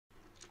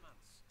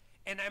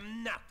and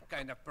I'm not the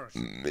kind of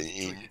person to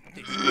treat it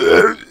this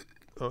way.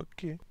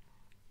 Okay.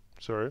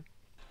 Sorry.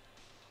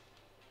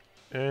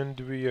 And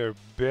we are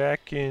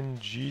back in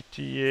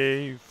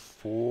GTA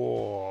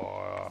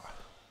 4.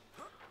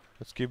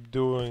 Let's keep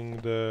doing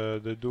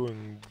the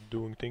doing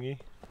thingy.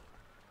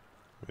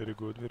 Very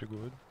good, very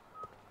good.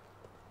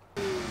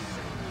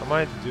 I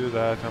might do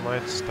that. I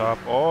might stop.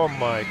 Oh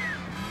my!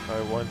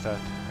 I want that.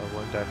 I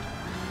want that.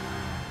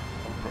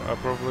 I'm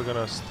probably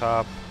gonna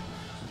stop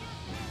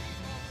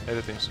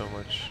editing so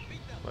much,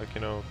 like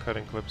you know,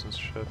 cutting clips and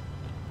shit.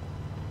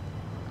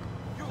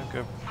 I think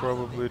I'm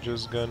probably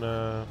just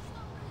gonna.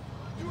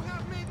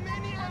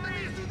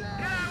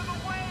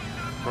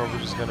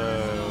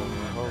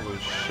 Holy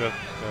shit,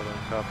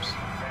 goddamn cops.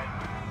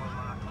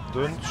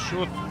 Don't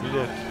shoot,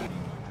 блять.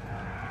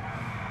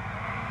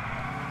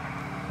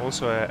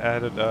 Also, I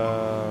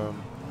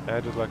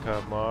added like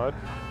a mod.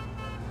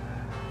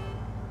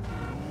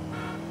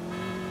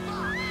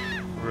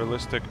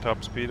 Realistic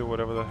top speed or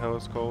whatever the hell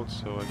it's called,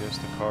 so I guess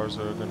the cars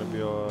are gonna be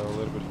a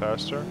little bit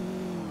faster.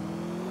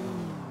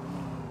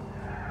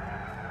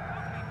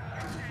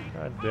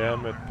 God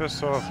damn it,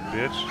 piss off,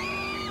 bitch.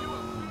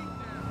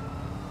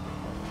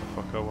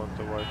 Fuck, I want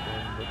the white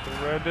one, but the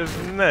red is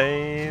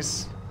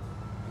nice.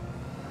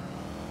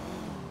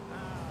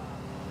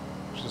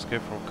 Let's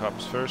escape from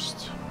cops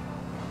first.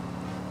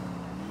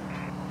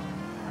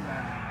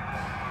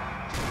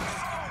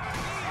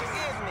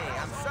 Forgive me,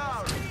 I'm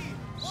sorry.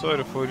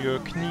 Sorry for your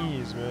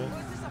knees, man.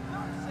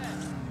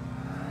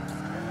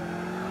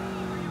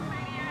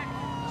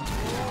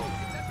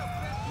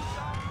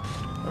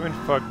 I mean,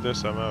 fuck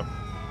this, I'm out.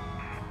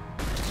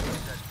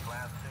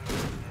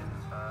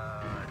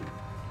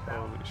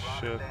 Holy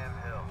shit. Can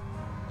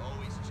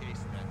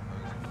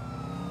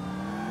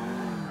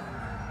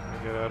I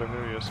get out of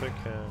here? Yes, I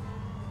can.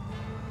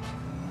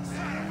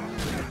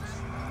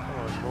 Come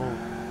on, move.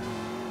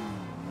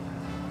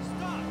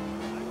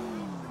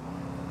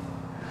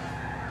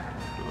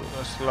 Doing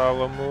the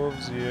slalom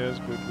moves, yes,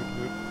 good, good,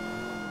 good.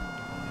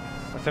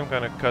 I think I'm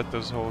gonna cut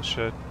this whole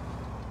shit.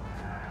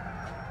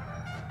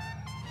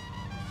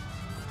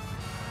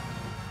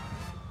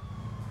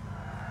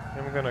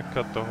 I'm gonna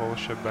cut the whole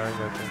shebang,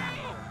 I think.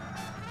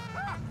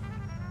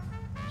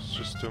 It's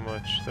just too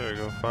much. There we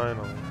go,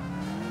 finally.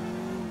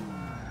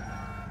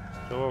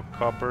 Hello,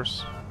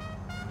 coppers.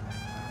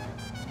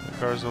 The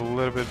car's a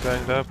little bit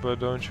banged up, but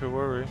don't you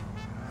worry.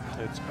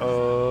 It's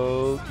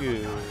all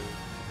good.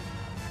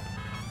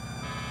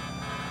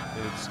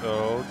 It's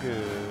all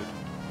good.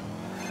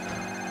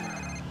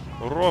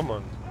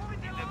 Roman.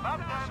 It's about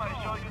time I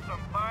show you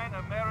some fine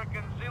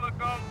American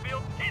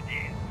silicone-built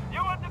titties.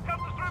 You want to come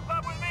to strip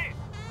club with me?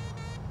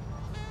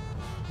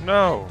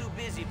 No! Too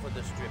busy for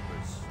the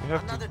strippers. You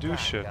have Another to do time,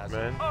 shit, cousin.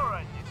 man. All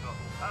right, Nico.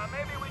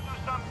 Maybe we do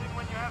something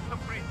when you have some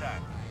free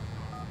time.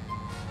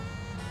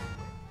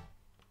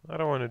 I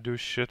don't want to do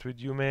shit with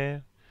you,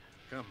 man.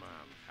 Come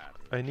on,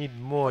 Harry. I need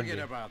money.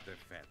 Forget about the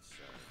fat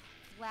sir.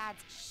 Vlad,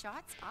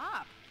 shut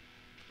up.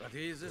 But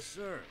he's a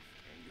serf,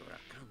 and you're a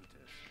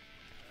countess.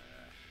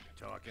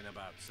 Talking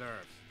about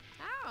serfs.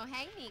 Oh,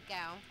 hey,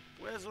 Nico.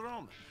 Where's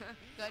Roman?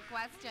 Good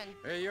question.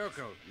 Hey,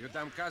 Yoko, your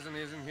dumb cousin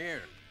isn't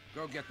here.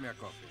 Go get me a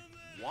coffee.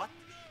 What?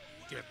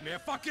 Get me a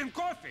fucking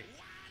coffee!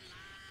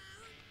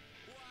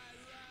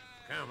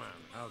 Come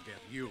on, I'll get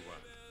you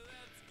one.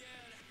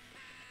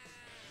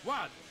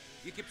 What?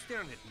 You keep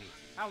staring at me.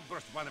 I'll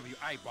burst one of your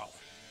eyeballs.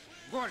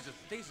 Gorgeous,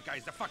 this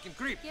guy's a fucking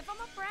creep. Give him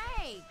a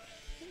break.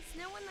 He's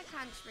new in the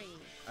country.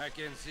 I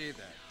can see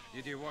that.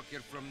 Did you walk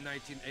here from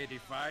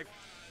 1985?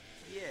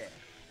 Yeah.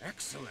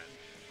 Excellent.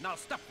 Now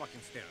stop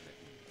fucking staring at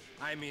me.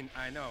 I mean,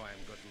 I know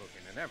I'm good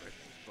looking and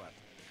everything, but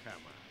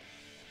come on.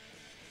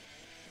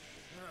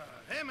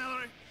 Hey,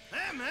 Mallory.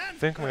 Hey, man. I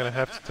think I'm gonna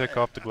have to take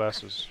off the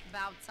glasses.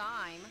 About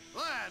time.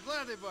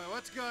 Vladdy boy,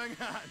 what's going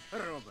on?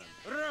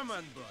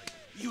 Roman boy,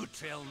 you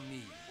tell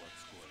me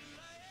what's going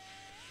on.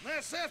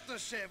 That's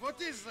aftershave.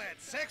 What is that?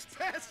 Sex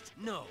pest?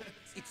 No,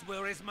 it's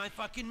where is my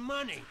fucking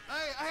money?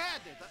 I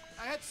had it.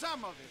 I had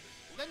some of it.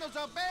 Then those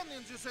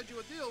Albanians you said you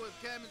would deal with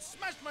came and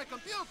smashed my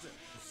computer.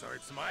 So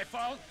it's my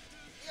fault?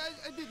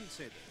 I didn't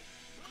say that.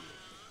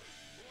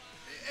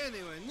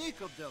 Anyway,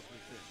 Nico dealt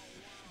with it.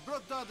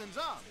 Broke Darden's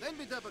arm, then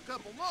beat up a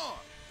couple more.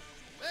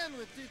 Then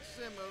we teach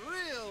them a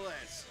real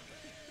lesson.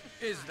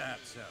 Is that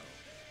so?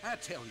 I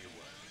tell you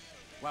what,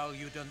 while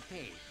you don't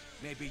pay,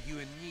 maybe you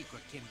and Nico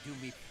can do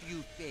me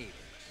few favors.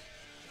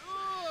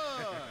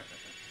 Sure.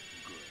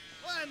 Good.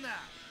 Why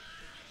not?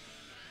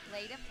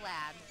 Later,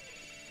 Vlad.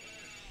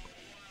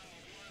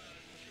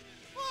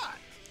 What?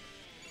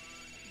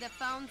 The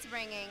phone's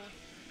ringing.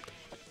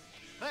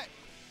 Hey.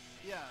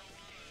 Yeah.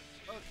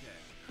 Okay.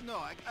 No,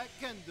 I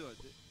can't do it.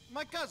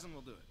 My cousin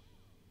will do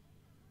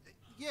it.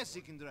 Yes,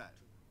 he can drive.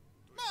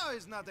 No,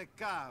 he's not a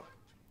cop.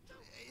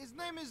 His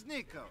name is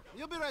Nico.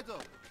 You'll be right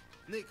over.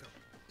 Nico,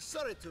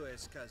 sorry to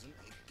ask, cousin.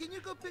 Can you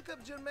go pick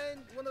up Jermaine,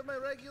 one of my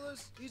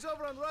regulars? He's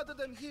over on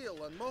Rotterdam Hill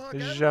on Mohawk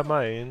Avenue.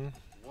 Jermaine.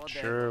 Whatever.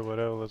 Sure,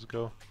 whatever, let's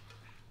go.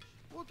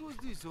 What was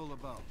this all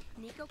about?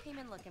 Nico came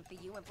in looking for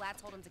you, and Vlad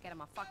told him to get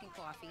him a fucking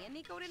coffee, and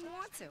Nico didn't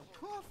want to.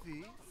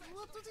 Coffee?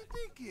 What was he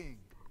thinking?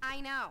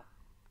 I know.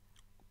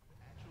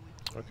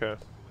 Okay.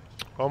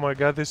 Oh my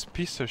god, this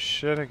piece of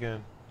shit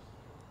again.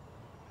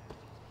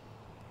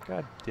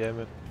 God damn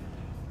it.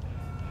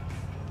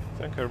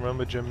 I think I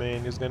remember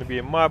Jermaine. He's gonna be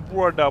my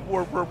brother. And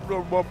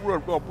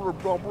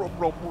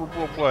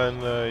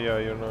yeah,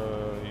 you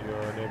know,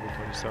 you're unable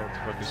to understand what the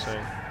fuck he's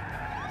saying.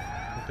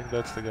 I think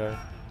that's the guy.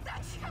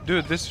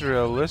 Dude, this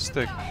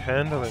realistic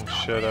handling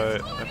shit, I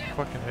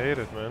fucking hate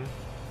it, man.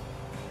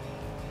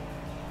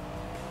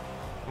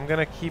 I'm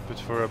gonna keep it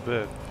for a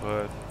bit,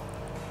 but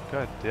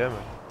god damn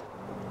it.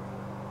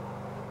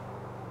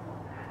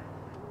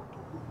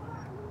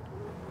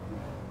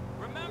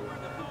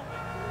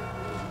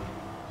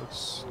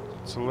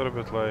 It's a little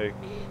bit like,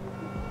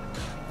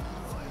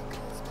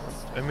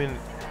 I mean,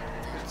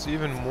 it's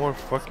even more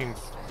fucking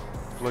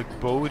like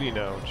Bodhi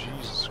now.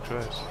 Jesus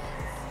Christ.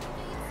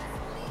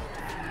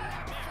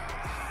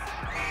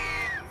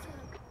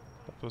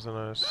 That was a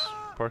nice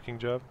parking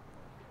job.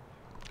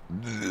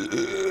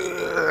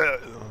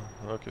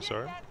 Okay,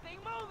 sorry.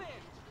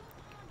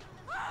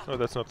 Oh,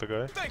 that's not the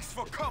guy. Thanks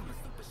for coming.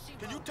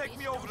 Can you take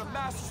me over to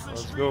Masterson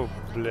Let's Street? go,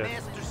 bleh.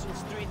 Masterson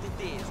Street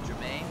it is,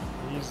 Jermaine.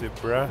 Easy,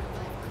 bruh.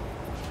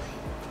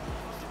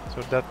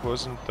 So that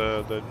wasn't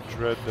the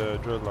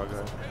dreadlock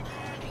guy.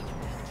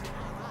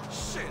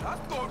 Shit, I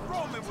thought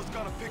Roman was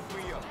gonna pick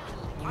me up.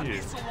 I Yeah.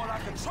 need someone I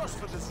can trust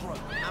for this run.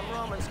 I'm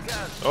Roman's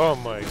cousin. Oh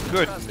my Trust me,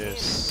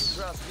 goodness.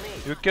 trust me.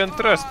 You can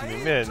trust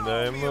me, man.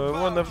 I'm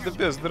one of the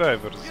best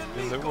drivers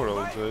in the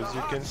world, as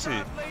you can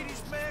see.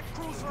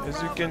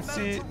 As you can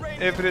see,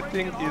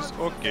 everything is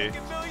okay.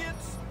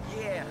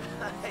 Yeah,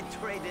 I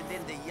traded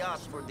in the yacht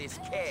for this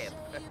cab.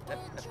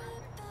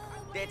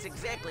 That's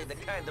exactly the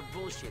kind of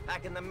bullshit I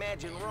can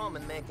imagine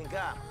Roman making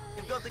up.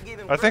 You've got to give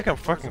him I think credit I'm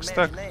for his fucking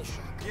stuck.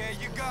 imagination. Yeah,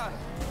 you got it.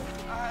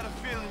 I had a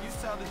feeling you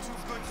sounded too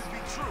good to be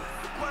true.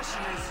 The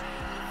question is,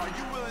 are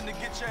you willing to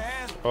get your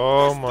hands?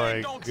 Oh This thing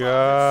my don't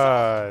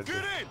drive itself. god.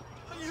 Get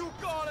in! You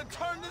gonna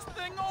turn this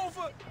thing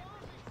over?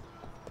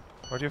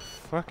 Are you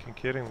fucking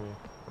kidding me?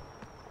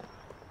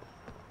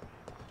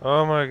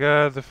 Oh my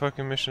god, the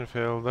fucking mission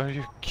failed. Are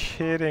you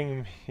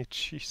kidding me?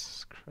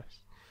 Jesus Christ.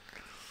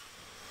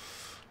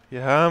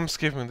 Yeah, I'm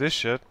skipping this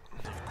shit.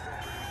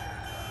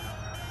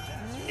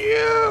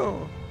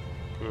 No!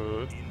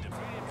 Good.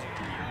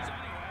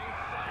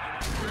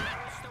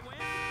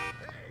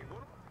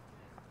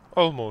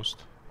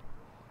 Almost.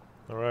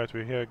 Alright,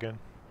 we're here again.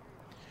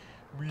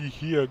 We're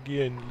here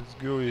again. Let's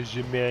go,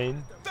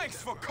 Jermaine.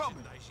 Thanks for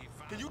coming.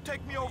 Can you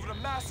take me over to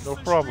Masterson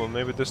No problem,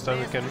 maybe this time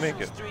we can make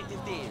it. Masterson Street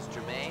it is,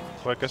 Jermaine.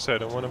 Like I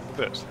said, I'm one of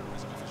the best.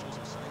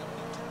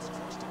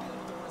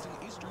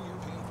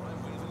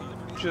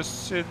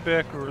 Just sit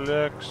back,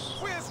 relax,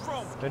 Street? Where's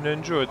Roman? and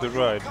enjoy the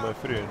ride, my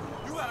friend.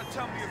 You gotta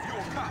tell me if you're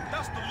a cop.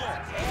 That's the law.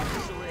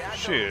 Actually, I don't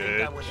Shit.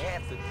 think I would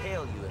have to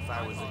tell you if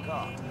I was a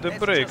cop. The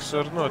That's brakes just some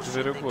are not bullshit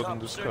very they good in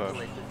cops this car.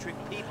 circulate to trick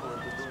people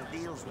into doing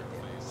deals with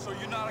them. So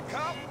you're not a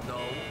cop? No,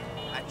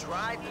 I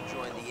tried to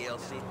join the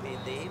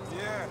LCPD.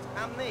 Yeah.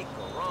 I'm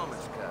Nico,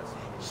 Roman's cousin.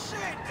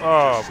 Shit!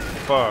 Oh, You should've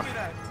fuck. told me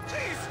that.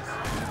 Jesus!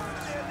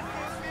 Nearly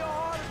gave me a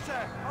heart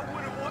attack. I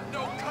wouldn't want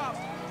no cops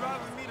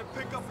driving me to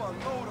pick up a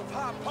load of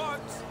hot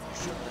parts. You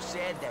shouldn't have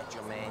said that,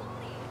 Jermaine.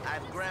 I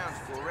have grounds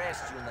to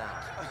arrest you now.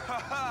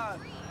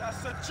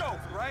 That's a joke,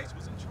 right?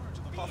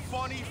 A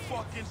funny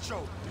fucking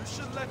joke. You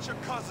should let your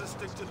cousin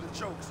stick to the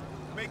jokes.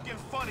 Making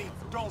funny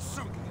don't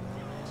suit me.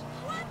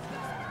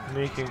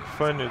 Making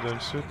funny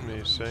don't suit me,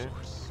 you say?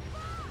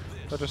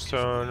 Let us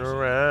turn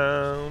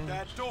around.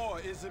 That door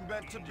isn't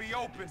meant to be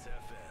open.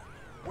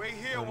 Wait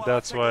here And while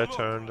that's I take why a I look.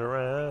 turned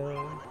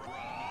around.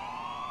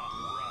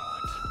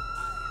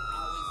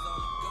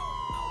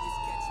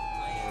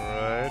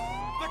 Alright.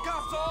 The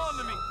cops are on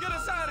to me. Get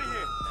us out of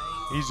here.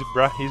 Easy,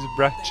 bruh.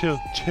 Chill,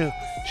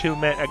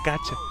 man. I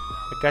gotcha,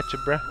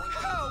 bruh.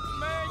 Help,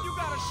 man. You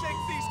gotta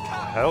shake these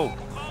cops. Help.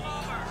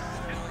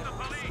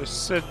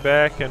 Just sit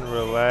back and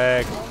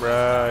relax,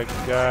 bruh.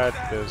 I got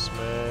this,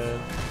 man.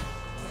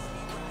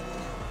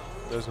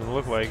 Doesn't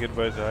look like it,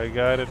 but I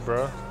got it,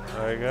 bro.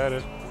 I got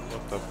it.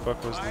 What the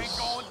fuck was I ain't this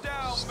going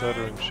down,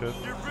 stuttering man. shit?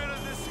 Get rid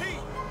of this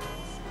heat.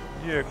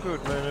 Yeah,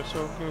 good, man. It's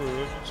all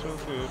good. It's all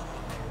good.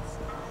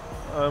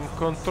 I'm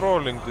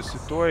controlling the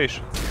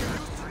situation.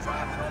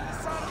 Driving on the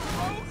side of the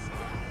road.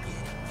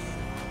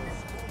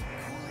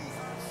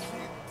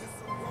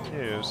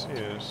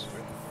 Yes.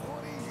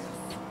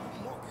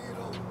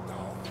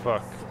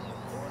 Fuck.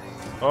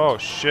 Oh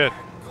shit.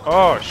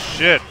 Oh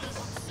shit.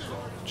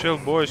 Chill,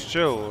 boys,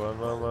 chill.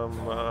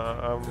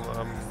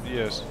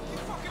 Yes.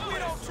 We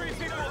don't treat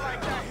people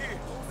like that here.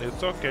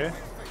 It's okay.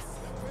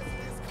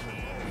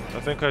 I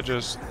think I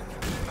just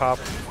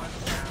popped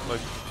like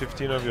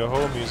 15 of your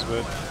homies,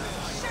 but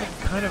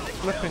what kind of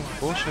flipping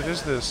bullshit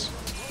is this?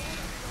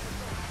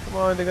 Come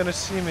on, they're gonna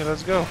see me.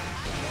 Let's go.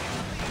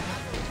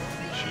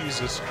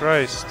 Jesus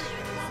Christ.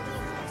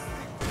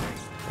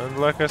 And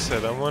like I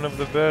said, I'm one of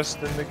the best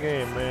in the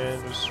game,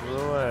 man. Just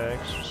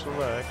relax, just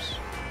relax.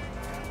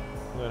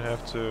 gonna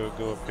have to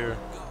go up here.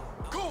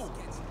 Cool.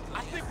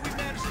 I think we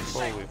managed to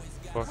shake Holy it.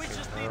 We fucking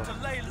just need hell. to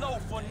lay low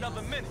for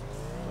another minute.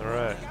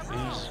 Alright,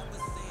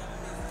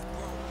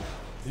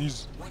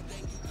 he's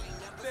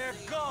They're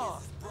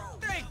gone.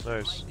 Thank you.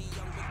 nice.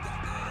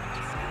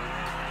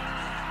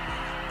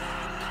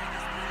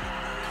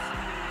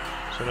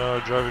 So now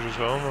driver just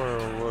home,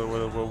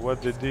 or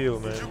what the deal,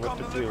 Did you man? What come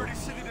the to deal? Liberty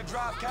City to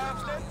drive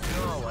cabs then?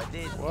 No, I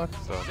didn't. What the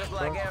Just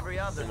like fuck? every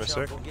other Give me a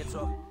chump sec. who gets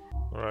off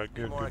Alright,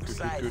 good, more good,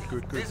 excited.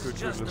 good. This is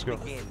just Let's the go.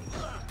 beginning.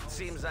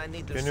 Seems I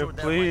need to Can you sort out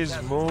my please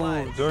cousin's move?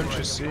 life Don't before I you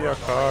can see work a on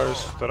my car own.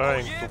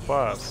 trying Yeah? to What's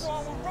pass?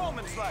 wrong with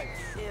Roman's life?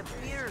 It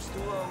appears to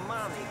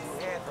mommy who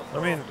had the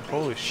I mean, wrong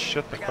holy bitch.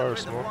 shit, the I got car rid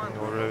is of one smoking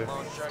group of already.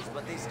 loan sharks,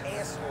 but this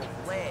asshole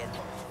Vlad,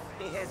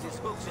 he has his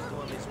hooks into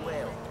him as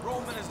well.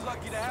 Roman is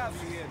lucky to have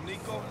you here,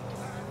 Nico.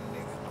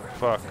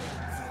 Fuck.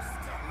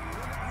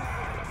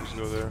 Let's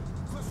go there.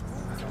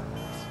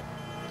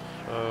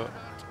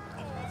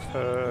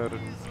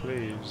 Turn,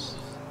 please.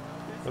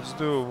 Let's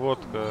do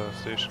vodka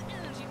station.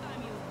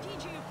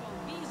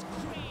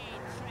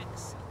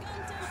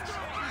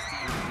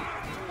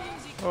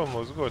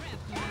 Almost got it.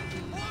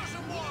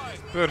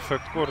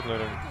 Perfect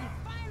cornering.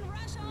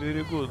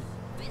 Very good.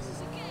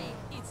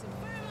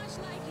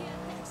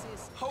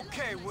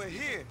 Okay, we're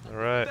here.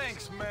 Alright.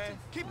 Thanks, man.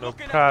 Keep No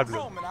looking problem. at the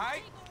Roman,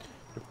 alright?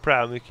 No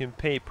problem, you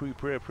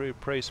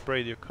can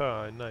spray your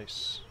car.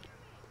 Nice.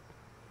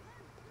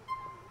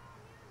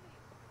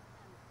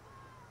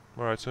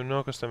 Alright, so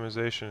no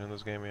customization in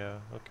this game, yeah,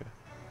 okay.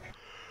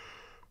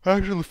 I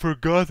actually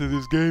forgot that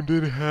this game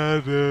didn't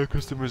have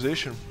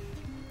customization.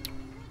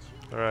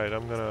 Alright,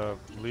 I'm gonna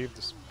leave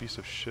this piece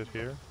of shit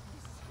here.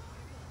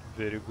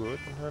 Very good,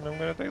 and I'm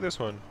gonna take this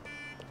one.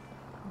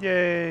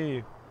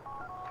 Yay!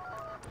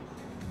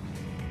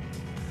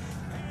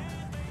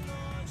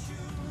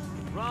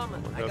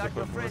 Roman, Oh my I God, got the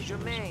your friend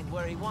confirmations. Jermaine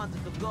where he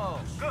wanted to go.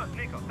 Good,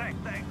 Nico, thanks.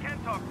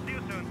 Can't talk. See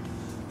you soon.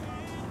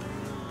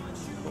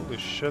 Holy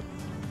shit.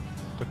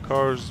 The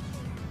cars.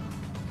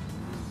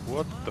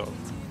 What the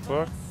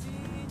fuck?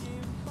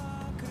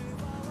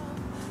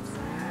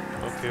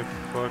 Okay,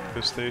 fuck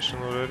the station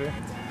already.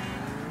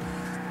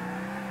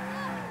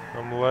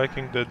 I'm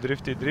liking the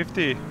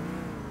drifty.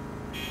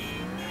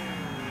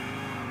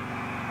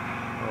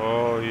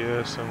 Oh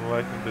yes, I'm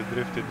liking the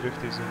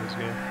drifties in this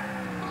game.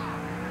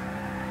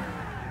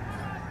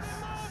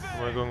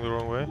 Am I going the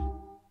wrong way?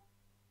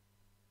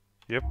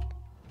 Yep.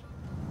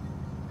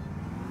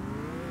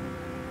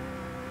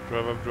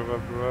 Drive up,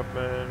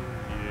 man.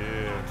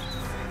 Yes.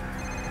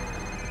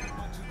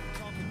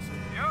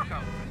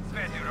 Welcome.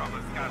 Svetty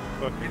Roman car.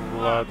 Fucking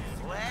blood.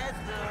 Vlad,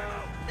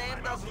 Dan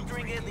doesn't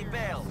drink any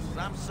bells.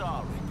 I'm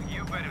sorry.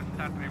 You better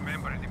start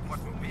remembering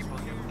important people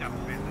you just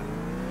visited.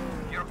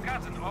 Your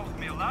cousin owes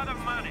me a lot of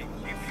money.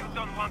 If you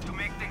don't want to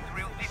make things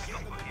real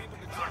difficult for him,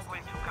 you are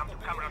going to come to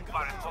Cameron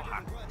Bar in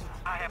Mohawk.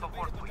 I have a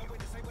word for you.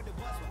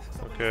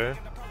 Okay.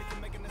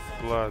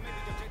 Blood.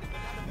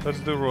 Let's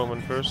do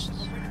Roman first.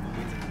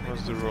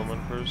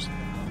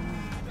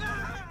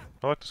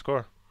 I like the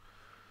score.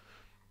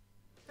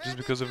 Just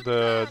because of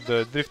the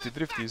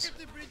drifties. If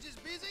the bridge is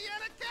busy,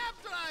 you're a cab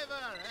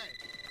driver. Hey.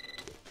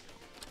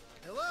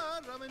 Hello,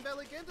 Roman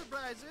Bellic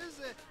Enterprises.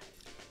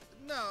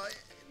 No,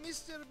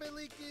 Mr.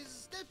 Bellic is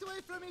stepped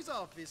away from his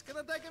office. Can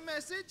I take a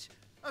message?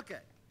 Okay,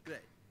 great.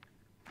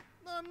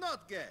 No, I'm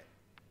not gay.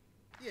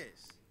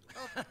 Yes,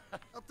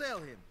 I'll tell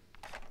him.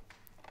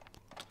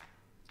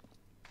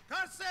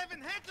 Car 7,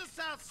 head to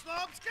South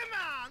Slopes. Come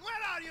on,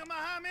 where are you,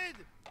 Mohammed?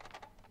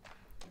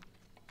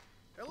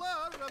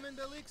 Hello, Roman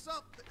Bellic's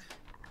up.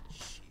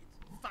 Shit,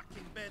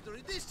 fucking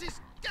battery. This is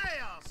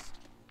chaos.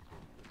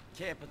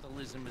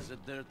 Capitalism is a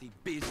dirty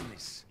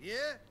business. Yeah?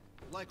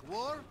 Like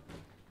war?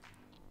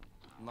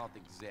 Not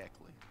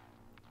exactly.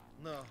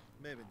 No,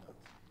 maybe not.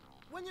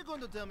 When you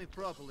going to tell me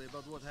properly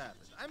about what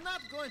happened? I'm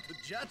not going to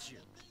judge you.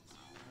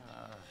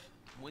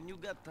 When you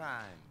got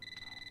time.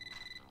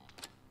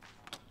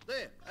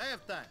 There, I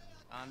have time.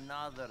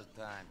 Another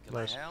time. Can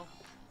Nice. I help?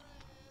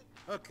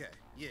 Okay,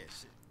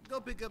 yes. Go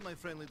pick up my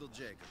friend little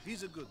Jacob.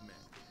 He's a good man.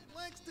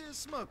 Likes to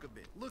smoke a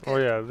bit. Look Oh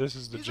at yeah, him. this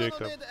is the He's on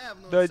Jacob. Oneida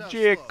Avenue in The South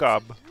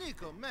Jacob. Slopes.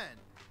 Nico, man,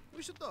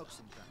 we should talk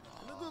sometime.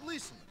 I'm a good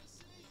listener.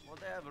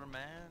 Whatever,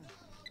 man.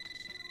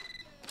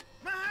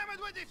 Mohammed,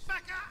 what the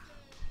fucker?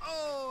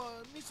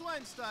 Oh, Miss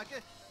Weinstock.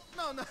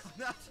 No, not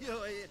you.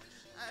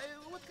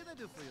 What can I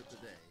do for you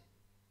today?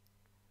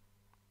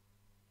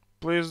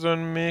 Please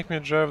don't make me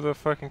drive the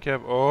fucking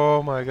cab.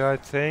 Oh my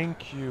god,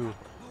 thank you.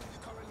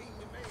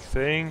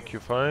 Thank you,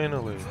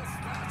 finally.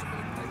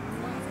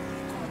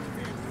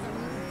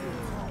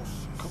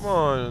 Come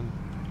on.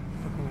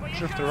 Fucking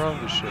drift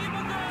around this shit.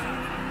 Come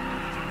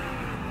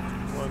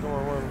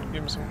on.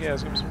 Give me some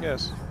gas, Can you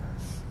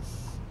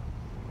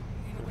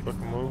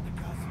fucking move?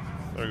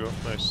 There you go.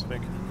 Nice,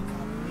 thank you.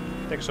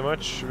 Thank you so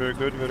much. Very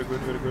good.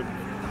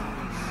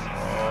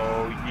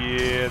 Oh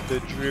yeah, the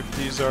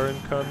drifties are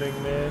incoming,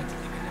 man.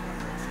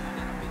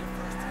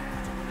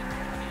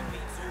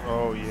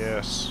 Oh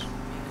yes.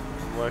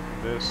 I'm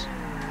liking this.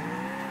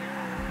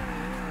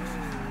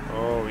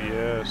 Oh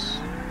yes.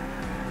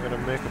 Gonna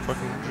make a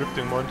fucking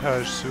drifting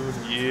montage soon.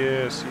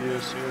 Yes,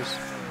 yes, yes.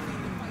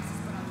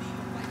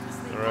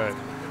 Alright.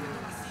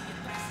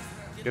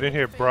 Get in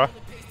here, bruh.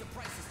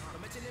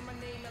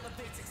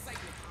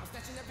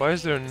 Why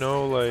is there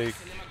no, like,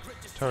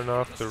 turn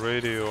off the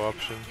radio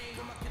option?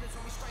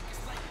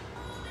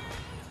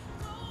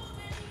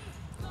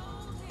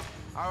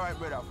 Alright,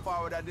 brother,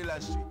 forward at Dillon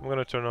Street. I'm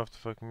gonna turn off the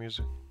fucking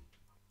music.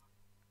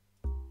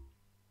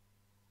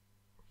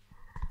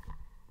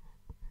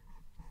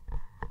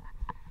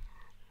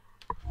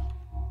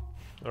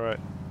 Alright.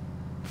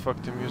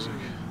 Fuck the music.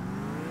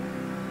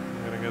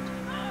 I'm gonna get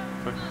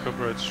fucking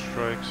copyright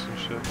strikes and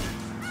shit.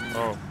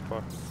 Oh,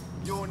 fuck.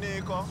 Yo,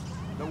 Nico,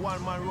 the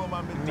one-man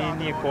Roman been Me,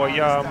 talking Nico, about all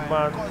yeah, this time.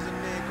 man. Cousin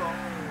Nico,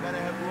 gonna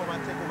help Roman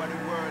take over the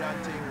world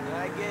and thing.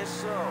 I guess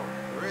so.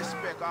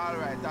 Respect,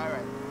 alright,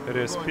 alright. Going to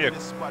Respect.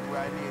 the spot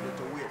where I needed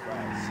to wait for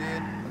it. See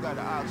it? I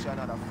gotta ask you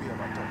another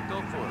favor, too.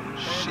 Go for it.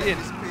 Shit.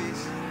 This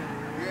piece,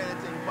 hear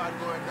anything bad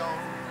going down,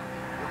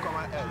 you come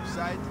and help,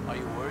 sight? Are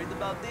you worried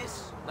about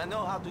this? I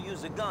know how to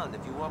use a gun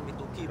if you want me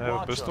to keep I have a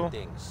watch pistol? on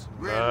things.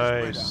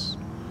 Nice.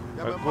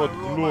 Yeah, A my good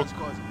man look. Roman's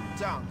cousin.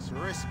 Thanks,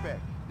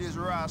 respect. These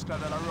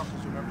rascals that are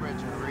ruckus with my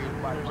brethren real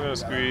bad. I'm gonna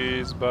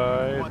squeeze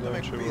by, Want to don't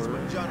make you peace,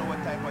 worry. but John know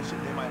what type of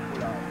shit they might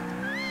pull out.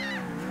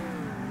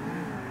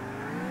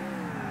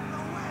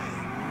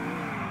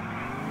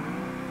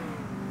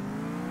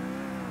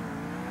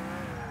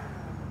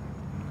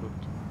 Good.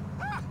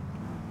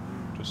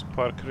 Just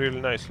park real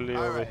nicely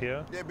over Alright,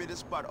 here. there be the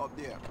spot up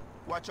there.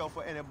 Watch out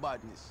for any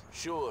badness.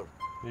 Sure.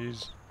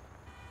 Ease.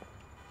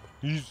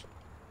 Ease.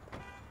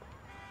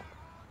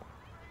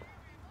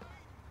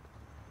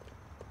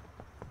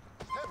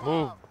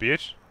 Move,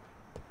 bitch.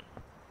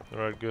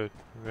 Alright, good.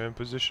 We're in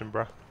position,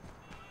 bruh.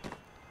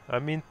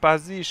 I'm in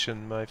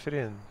position, my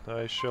friend.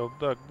 I shall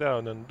duck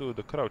down and do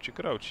the crouchy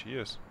crouchy,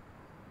 yes.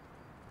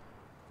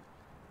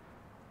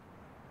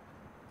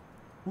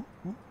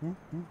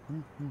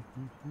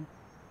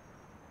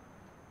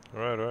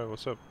 Alright,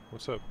 what's up?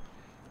 What's up?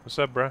 What's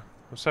up, bruh?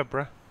 What's up,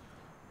 bruh?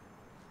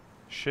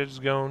 Shit's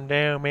going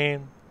down,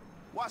 man.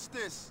 Watch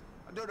this.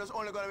 I know there's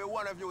only gonna be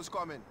one of you who's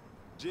coming.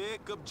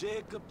 Jacob,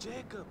 Jacob,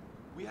 Jacob.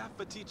 We have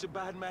to teach a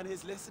bad man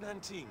his lesson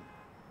and thing.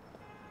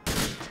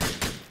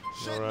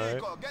 Shit, Alright.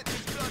 Nico, get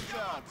these blood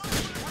clots.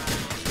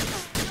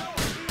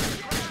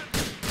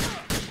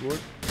 Good.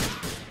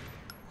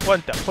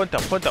 One tap, one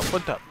tap, one tap,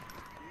 one tap.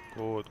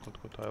 Good, good,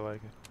 good. I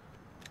like it.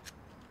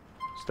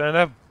 Stand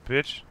up,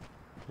 bitch.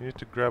 You need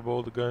to grab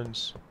all the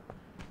guns.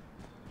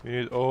 You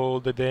need all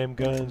the damn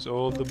guns,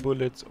 all the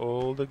bullets,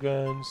 all the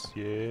guns.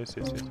 Yes,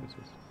 yes, yes, yes,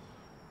 yes.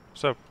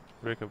 What's up,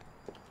 Jacob?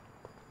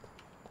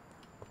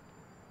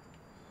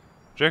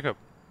 Jacob!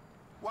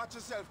 Watch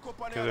yourself, cup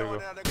on the Okay, there other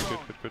we one go. on the Good,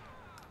 ground. good, good.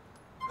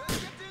 Let's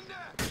get in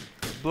there.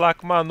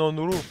 Black man on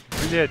roof,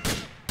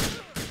 блядь.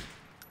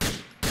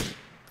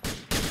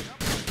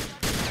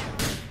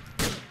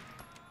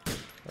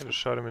 I just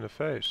shot him in the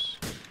face.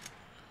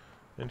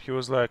 And he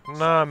was like,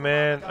 nah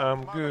man,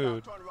 I'm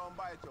good.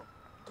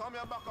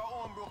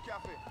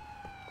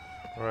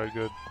 Alright,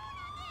 good.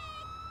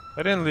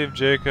 I didn't leave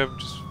Jacob,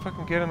 just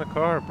fucking get in the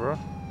car, bro.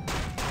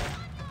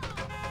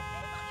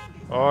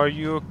 Are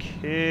you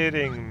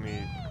kidding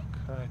me?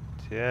 God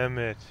damn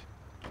it.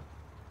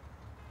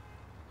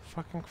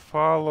 Fucking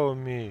follow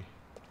me.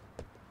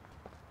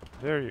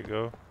 There you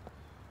go.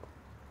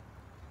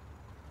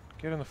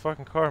 Get in the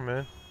fucking car,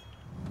 man.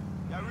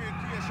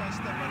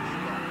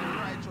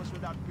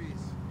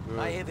 Good.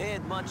 I have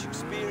had much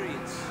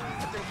experience.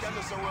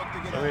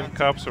 I mean,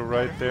 cops are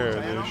right there.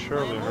 They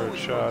surely heard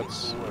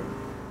shots.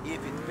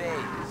 If it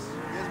pays.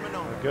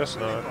 I guess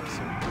not.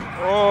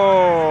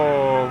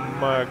 Oh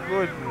my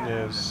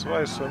goodness!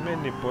 Why so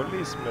many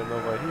policemen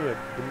over here,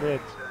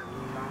 bled?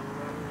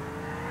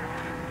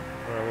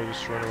 Alright, we'll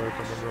just run away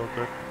from them real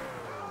quick.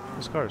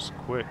 This car is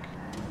quick.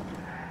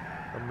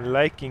 I'm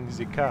liking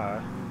the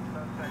car.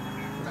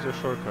 It's a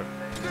shortcut.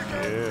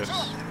 Yes.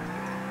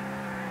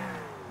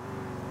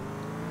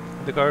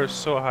 The car is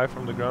so high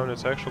from the ground,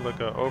 it's actually like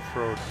a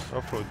off-road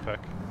pack.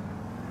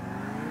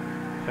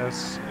 It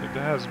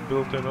has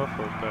built-in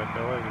off-road pack. I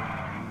like it.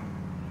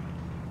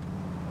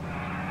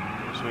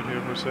 Just wait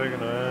here for a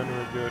second, and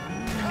we're good.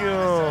 No.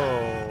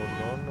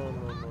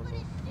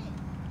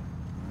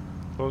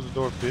 Close the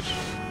door, bitch.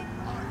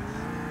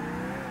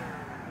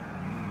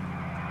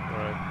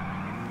 Alright,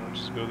 I'll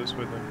just go this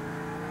way then.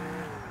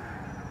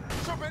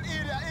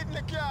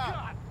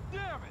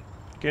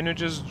 Can you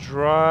just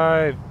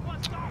drive?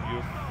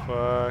 You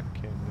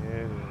fucking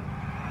idiot.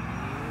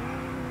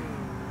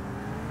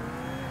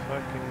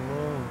 Fucking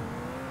move.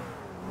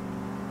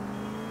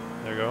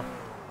 There you go.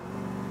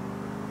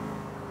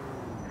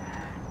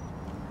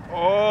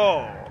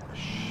 Oh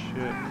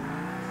shit.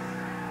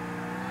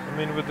 I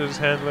mean, with this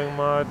handling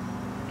mod,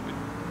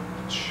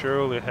 it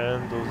surely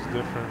handles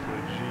differently.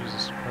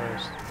 Jesus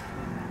Christ.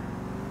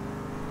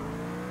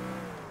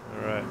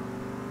 Alright.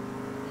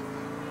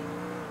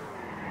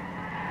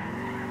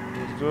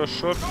 Let's do a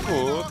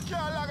shortcut.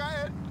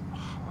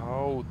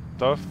 How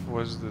tough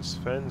was this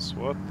fence?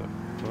 What the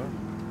fuck?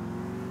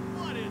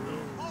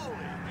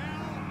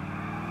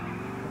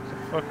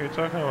 fuck are you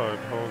talking about?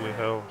 Holy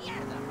hell.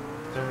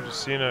 Never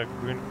just seen a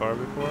green car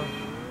before?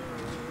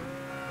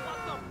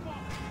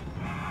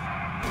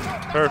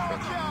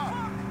 Perfect.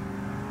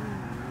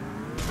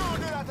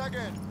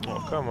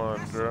 Oh, come on,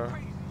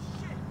 bruh.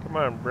 Come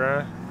on,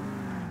 bruh.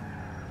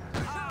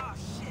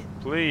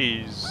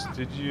 Please,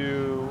 did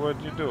you...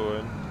 what you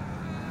doing?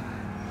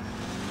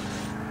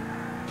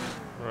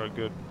 Alright,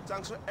 good.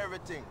 Thanks for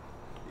everything.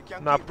 You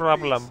can No keep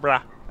problem, peace.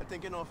 bruh. I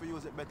think you know if you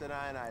use it better than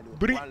I do.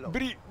 Bree, One love.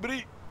 bree,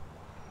 bree.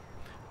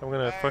 I'm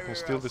gonna fucking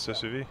steal this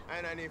SUV.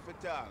 And I need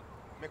to talk.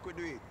 Make we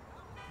do it.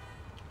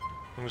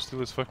 I'm gonna steal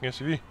this fucking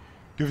SUV.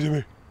 Give it to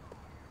me.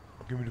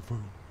 Give me the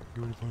fucking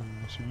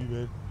SUV,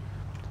 man.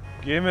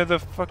 Give me the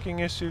fucking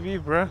SUV,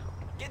 bruh.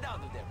 Get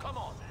down there, come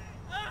on.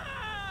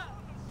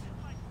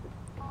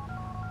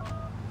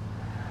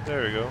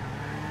 There we go.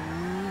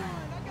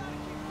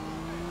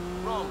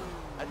 Roman,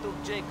 I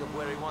took Jacob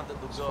where he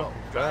wanted to go.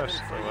 fucking Driving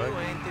fast, for I you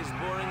like it. ain't as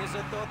boring as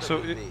I thought So,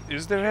 it would be.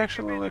 is there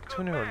actually like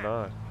tuning or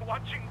not?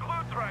 Watching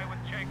glue dry with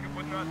Jacob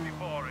would not be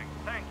boring.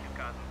 Thank you,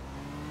 cousin.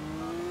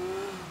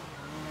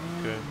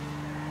 Okay.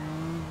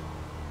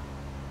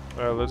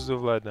 Alright, let's do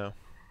Vlad now.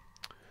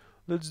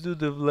 Let's do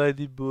the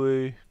Vladdy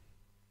boy.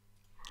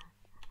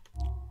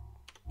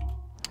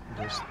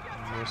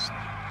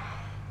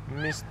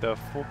 Missed the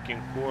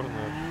fucking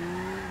corner.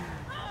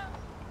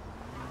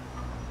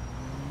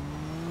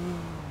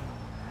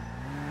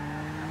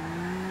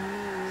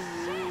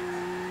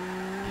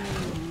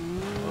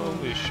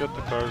 Holy shit,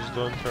 the cars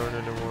don't turn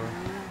anymore.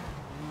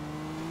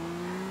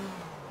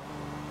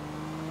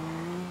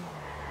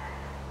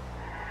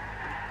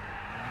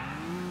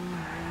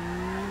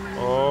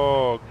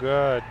 Oh,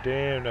 god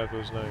damn, that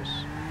was nice.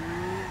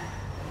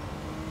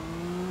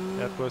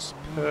 That was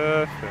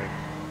perfect.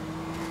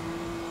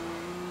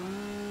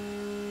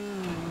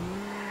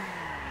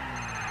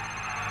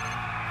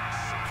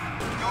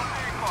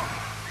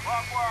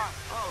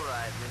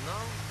 Alright, you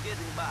know,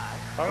 getting by.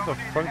 How the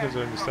fuck does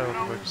I understand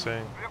what the fuck you're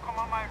saying? Will you come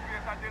on my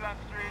face at Dillon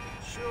Street?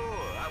 Sure,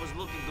 I was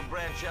looking to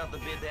branch out a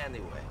bit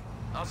anyway.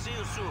 I'll see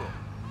you soon.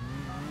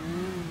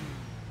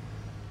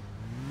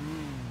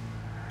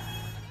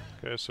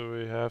 Okay, so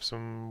we have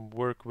some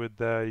work with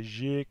Jacob?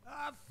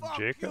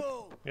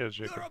 You. Yes,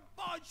 Jacob. You're a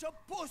bunch of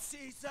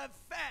pussies and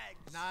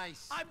fags.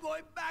 Nice. I'm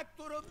going back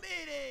to the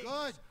meeting.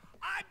 Good.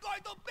 I'm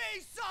going to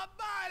be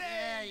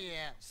somebody.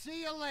 Yeah.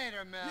 See you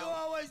later, Mel. You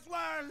always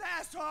were an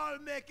asshole,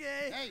 Mickey.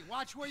 Hey,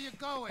 watch where you're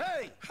going.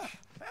 Hey.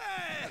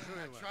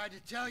 I tried to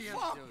tell you.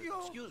 Fuck you.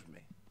 Excuse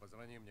me.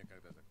 Позвони мне,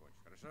 когда закончишь,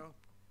 хорошо?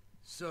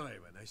 So,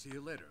 Ivan, I see you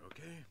later,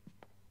 okay?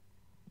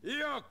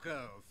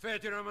 Yoko,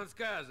 Fatty Roman's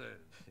cousin.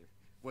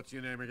 What's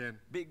your name again?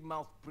 Big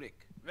mouth prick.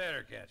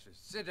 Very catchy.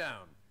 Sit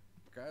down.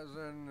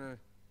 Cousin,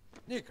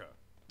 Nico.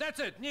 That's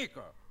it,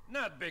 Nico.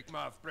 Not Big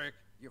Mouth Prick.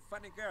 You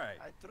funny guy.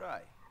 I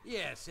try.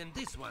 Yes, and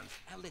this one,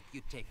 I'll let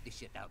you take the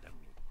shit out of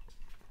me.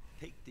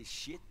 Take this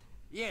shit?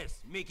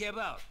 Yes, Mickey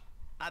about.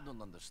 I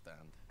don't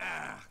understand.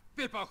 Ah,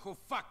 people who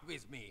fuck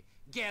with me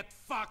get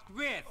fucked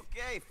with.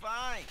 Okay,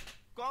 fine.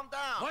 Calm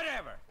down.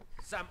 Whatever.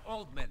 Some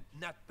old man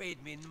not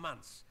paid me in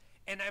months,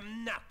 and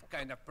I'm not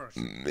kind of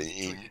person. So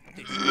you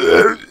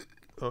think-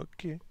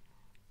 Okay.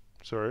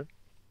 Sorry.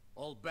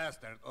 Old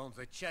bastard owns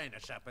a china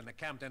shop in the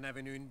Campton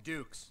Avenue in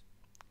Dukes.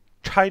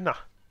 China.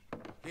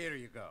 Here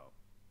you go.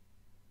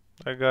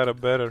 I got a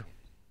better.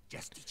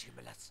 Just teach him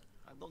a lesson.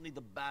 I don't need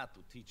a bat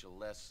to teach a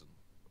lesson.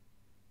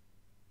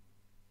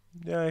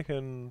 Yeah, I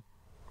can.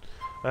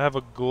 I have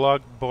a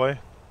Glock boy.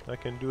 I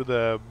can do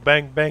the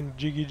bang bang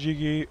jiggy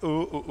jiggy. Ooh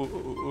ooh ooh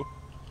ooh ooh.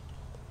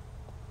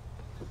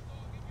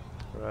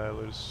 Right,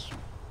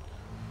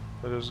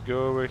 let us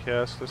go where he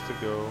asks us to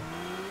go.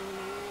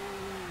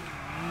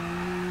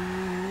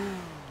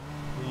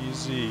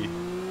 Easy.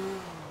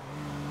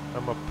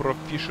 I'm a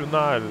professional.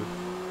 I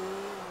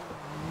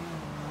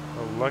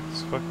like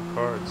this fucking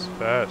car. It's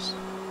fast.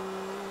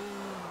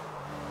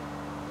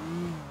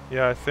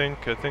 Yeah, I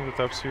think the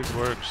top speed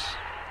works.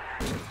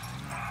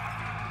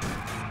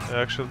 It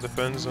actually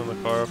depends on the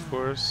car, of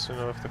course. You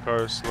know, if the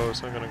car is slow,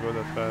 it's not gonna go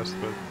that fast.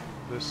 But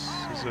this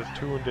is a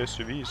tuned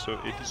SUV, so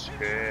it is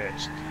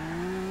fast.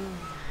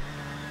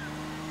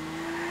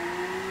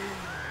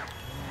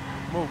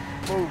 Move,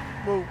 move,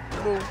 move,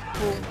 move,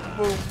 move,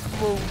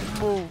 move,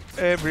 move, move.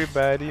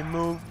 Everybody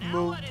move,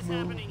 move,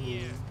 move,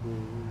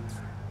 move.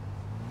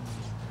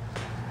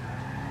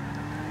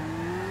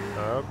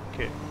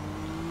 Okay.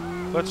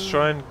 Let's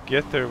try and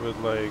get there with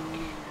like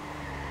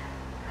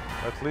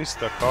at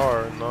least a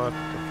car, not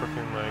a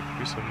freaking like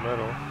piece of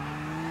metal.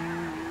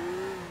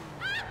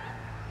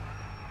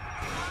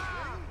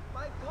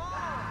 My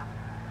car!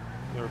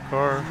 Your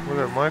car? Look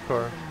at my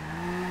car.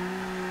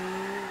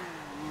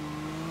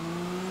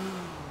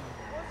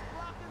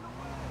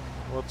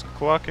 What's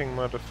clocking,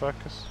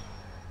 motherfuckers?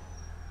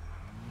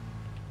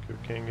 Okay,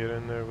 we can't get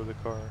in there with the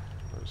car.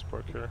 Let's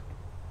park here.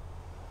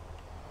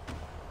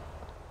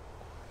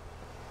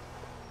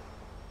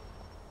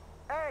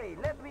 Hey,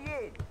 let me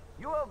in.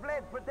 You have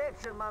Vlad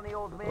protection money,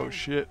 old man. Oh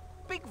shit.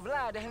 Big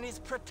Vlad and his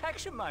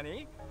protection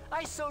money?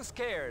 I so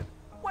scared.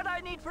 What I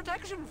need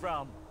protection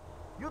from?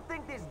 You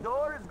think this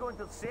door is going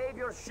to save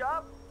your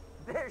shop?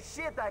 There's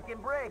shit I can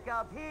break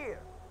out here.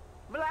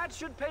 Vlad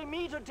should pay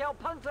me to tell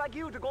punks like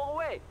you to go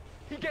away.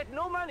 He get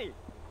no money.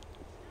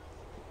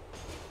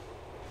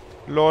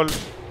 LOL.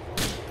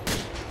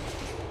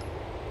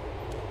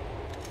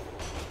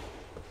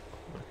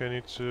 Okay, I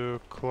need to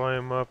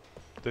climb up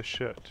the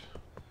shit.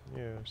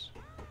 Yes.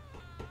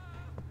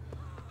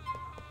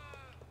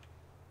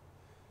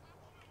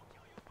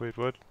 Wait,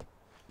 what?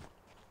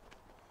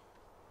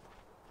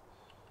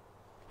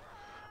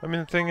 I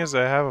mean, the thing is,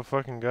 I have a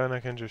fucking gun, I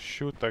can just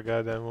shoot the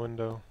goddamn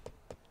window.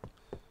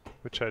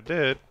 Which I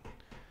did.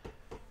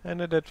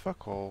 And I did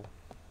fuck all.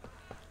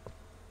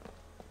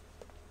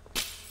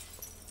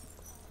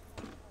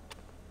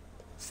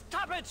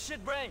 Stop it,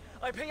 shitbrain!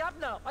 I pay up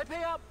now, I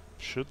pay up!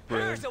 Shit,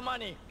 Here's brain. the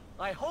money!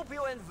 I hope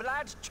you and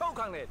Vlad choke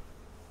on it!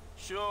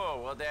 Sure,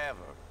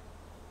 whatever.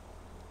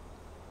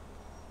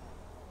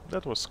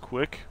 That was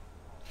quick.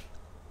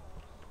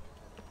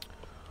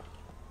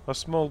 A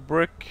small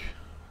brick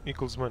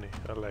equals money.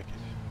 I like it.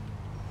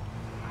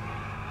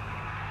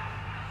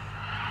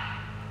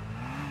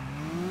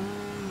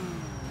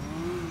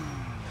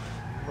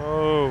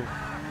 Oh,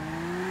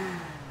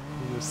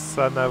 you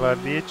son of a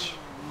bitch.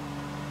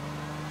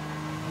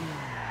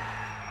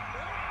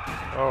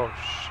 Oh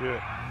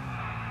shit.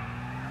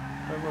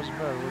 That wasn't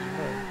bad, wasn't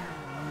bad.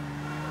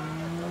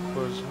 That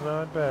was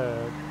not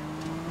bad.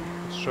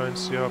 Let's try and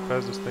see how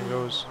fast this thing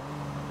goes.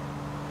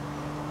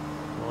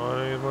 Come on,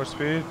 I need more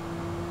speed.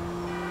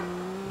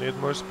 Need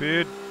more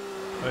speed.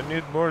 I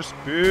need more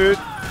speed.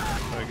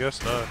 I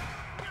guess not.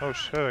 Oh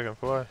shit, I can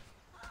fly.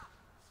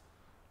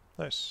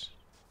 Nice.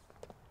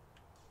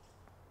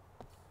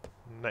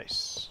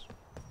 Nice.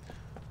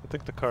 I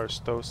think the car is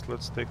toast.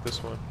 Let's take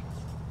this one.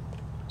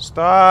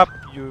 Stop!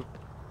 You...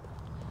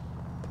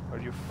 Are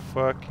you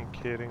fucking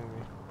kidding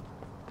me?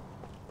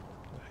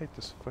 I hate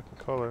this fucking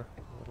color.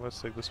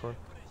 Let's take this one.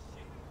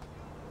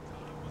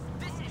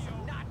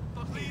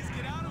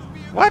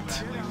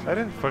 What? I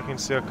didn't fucking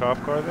see a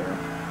cop car there.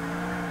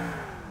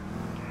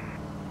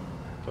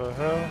 The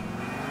hell?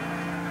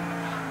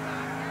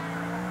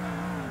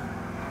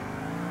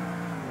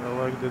 I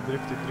like the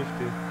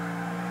drifty.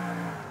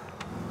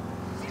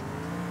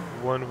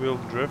 One-wheel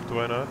drift,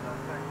 why not?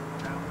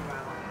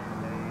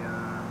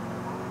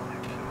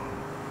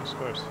 This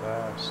car's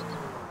fast.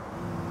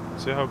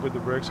 See how good the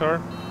brakes are?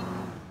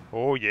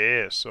 Oh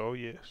yes, oh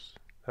yes.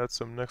 That's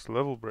some next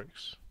level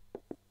brakes.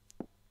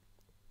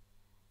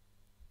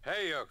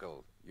 Hey,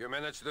 Yokel, you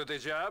managed to do the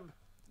job?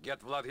 Get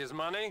Vlad his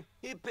money?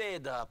 He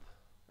paid up.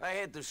 I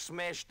had to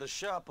smash the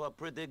shop up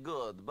pretty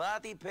good,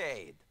 but he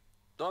paid.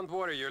 Don't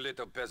worry your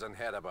little peasant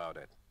head about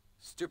it.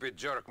 Stupid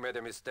jerk made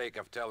a mistake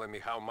of telling me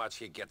how much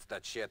he gets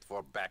that shit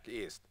for back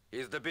east.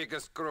 He's the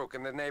biggest crook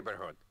in the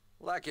neighborhood.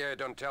 Lucky I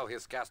don't tell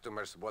his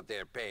customers what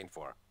they're paying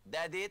for.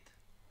 That it?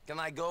 Can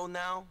I go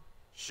now?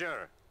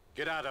 Sure.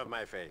 Get out of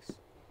my face.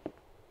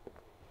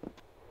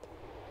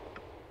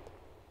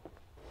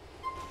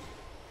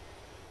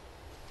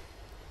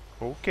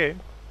 Okay.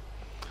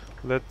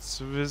 Let's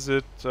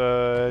visit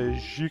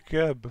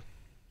Jacob.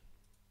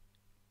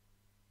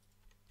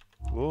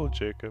 Little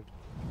Jacob.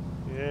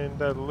 He ain't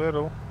that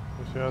little,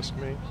 if you ask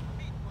me.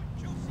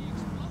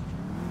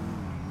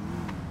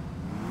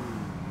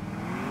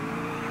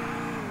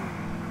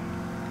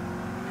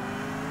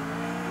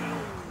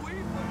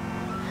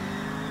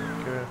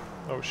 Okay.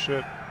 Oh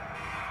shit.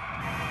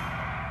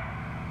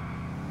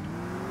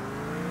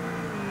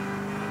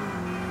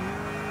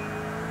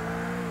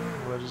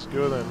 Let us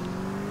go then.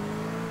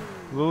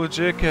 Little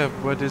Jacob,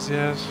 what does he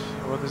have?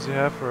 What does he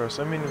have for us?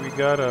 I mean, we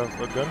got a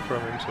gun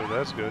from him, so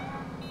that's good.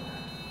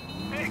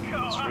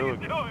 It's really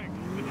good.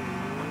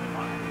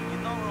 You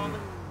know,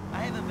 Roman,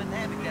 I haven't been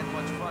having that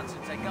much fun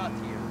since I got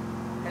here.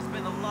 It's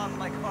been a lot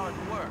like hard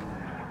work.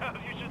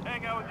 You should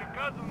hang out with your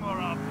cousin more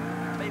often.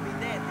 Maybe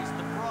that is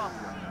the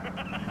problem.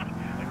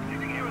 I'm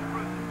sitting here with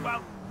Bruce.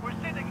 Well, we're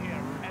sitting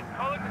here and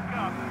calling the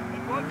cops,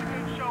 and once you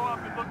can show up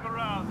and look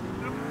around,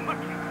 they're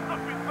fucking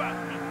stupid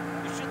bastards.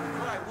 You shouldn't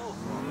cry wolf,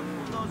 Roman.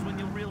 Who knows when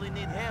you really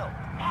need help?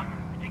 Fuck!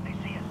 I think they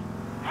see us.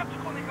 Have to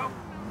go, Nico.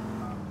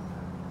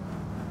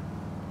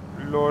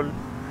 LOL.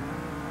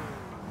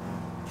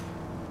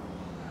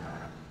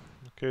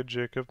 Okay,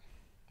 Jacob.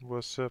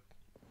 What's up?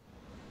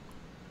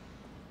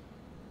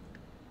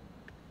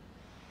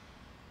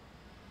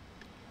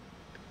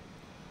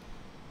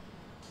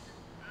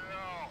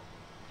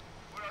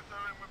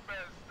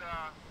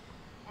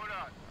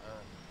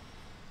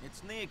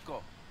 It's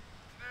Nico.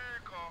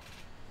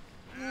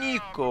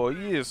 Nico,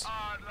 yes.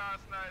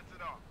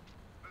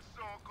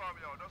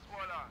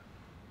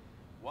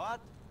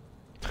 What?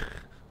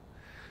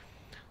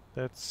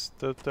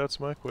 That's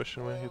my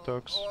question when he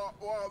talks.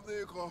 What,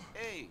 Nico?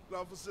 Hey.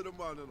 Glad to see the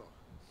man, you know.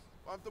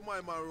 Want to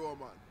mind my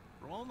Roman?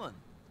 Roman?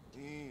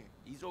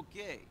 He's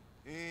okay.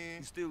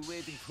 He's still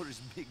waiting for his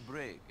big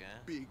break, eh?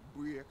 Big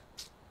break.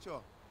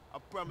 Sure. I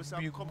promise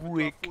I'll Big come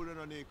break. to food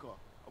on Nico.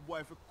 A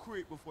boy for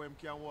creep before him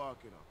can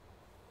walk, you know.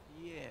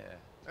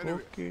 Yeah.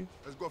 Anyway, Okay.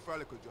 let's go for a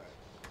little drive.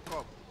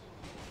 Come.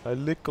 A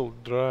little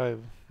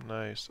drive.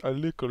 Nice. A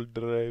little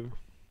drive.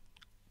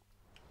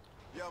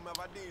 Yeah, I have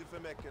a deal for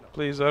making.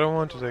 Please, I don't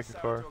want to take a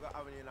car.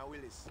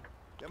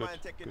 The Good, man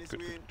taking good, this good,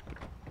 wheel. good,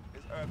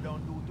 This herb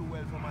don't do too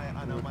well for my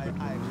and my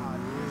eye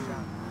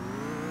coordination.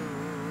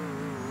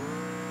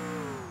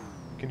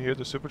 You can hear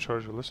the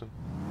supercharger, listen.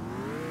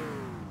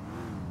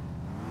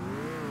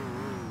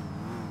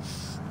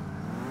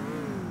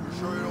 You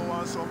sure you don't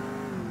want some?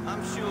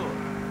 I'm sure.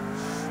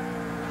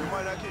 You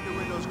might not keep the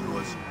windows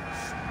closed.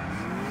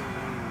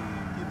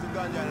 Keep the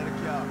ganja in the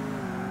car.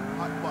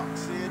 Hot box,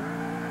 see it?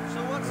 So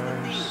what's the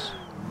deal? Nice.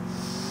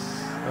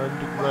 Buy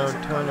Underground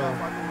some tunnel.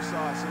 for new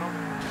sauce, you know?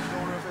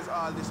 Don't know if it's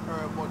all this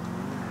herb, but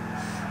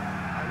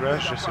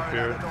Rash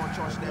disappeared. Don't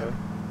trust them.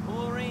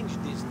 Who arranged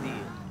this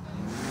deal?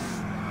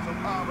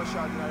 Some armor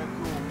shot in the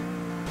crew.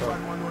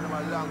 Bad one know them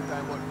a long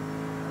time, but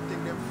I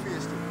think them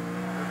faced it.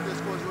 If this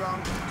goes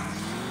wrong, you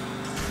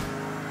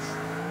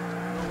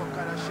know what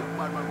kind of shit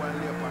bad man going to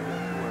lay upon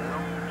them for, you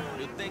know?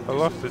 You think I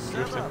this love is the a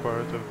drifting setup?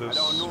 part of I this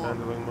don't know.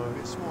 handling mode.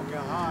 Been smoking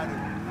hard and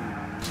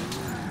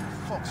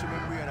fucks with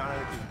my brain and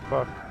everything.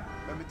 Fuck.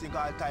 Let me think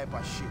all type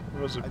of shit.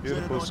 It was a I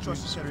beautiful don't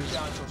trust yourself, you squeeze.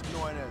 can't trust no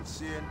one else,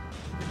 seeing?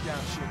 You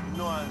can't shit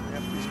no one, you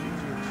have to speak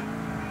English.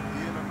 You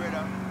hear me,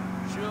 brother?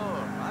 Sure,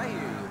 I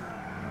hear you.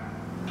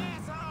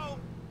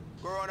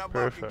 Go round a back in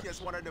Perfect. case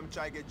one of them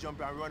try get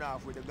jump and run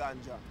off with the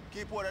ganja.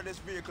 Keep out of this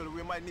vehicle,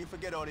 we might need to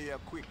get out of here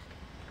quick.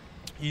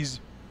 Easy.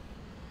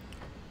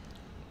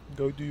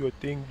 Go do your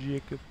thing,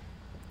 Jacob.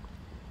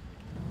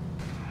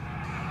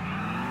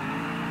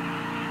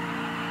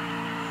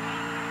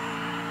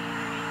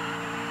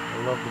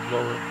 I love the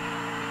blower.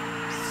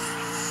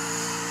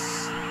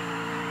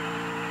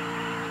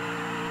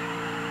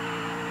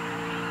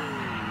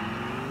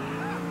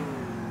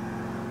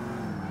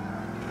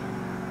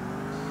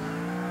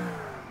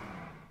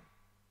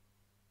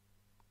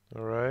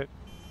 All right.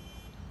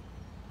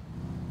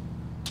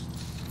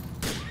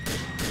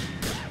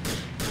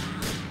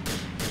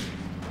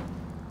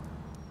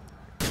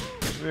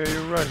 Where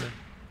you running?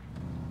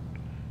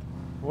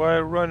 Why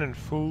running,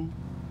 fool?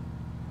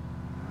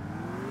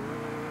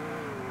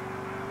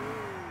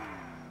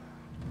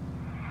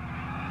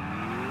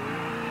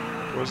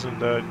 Wasn't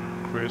that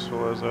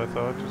graceful as I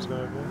thought it was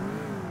gonna be.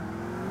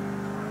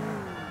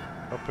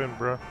 Up in,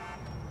 bruh.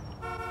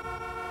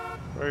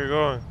 Where are you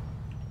going?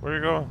 Where are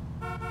you going?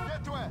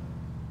 Get to it!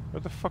 Where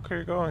the fuck are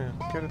you going?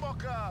 Get it.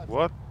 Bumbleclad!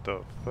 What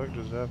the fuck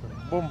just happened?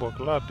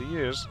 Bumbleclad the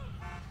ears.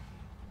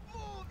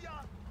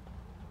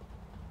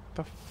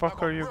 The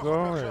fuck are you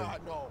going?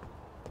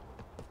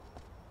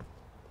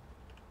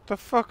 The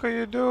fuck are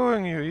you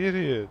doing, you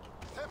idiot?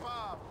 Step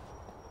up!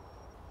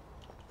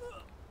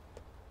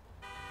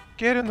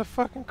 Get in the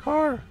fucking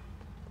car.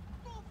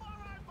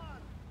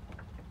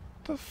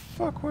 The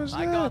fuck was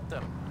I that? got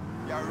them.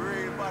 You're a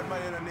real bad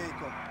man in a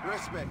Nico.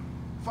 Respect.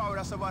 Forward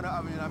a Savannah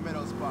Avenue in a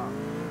Meadows Park.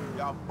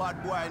 You're a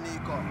bad boy,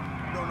 Nico.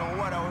 Don't know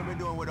what I will be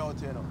doing without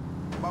you, you know.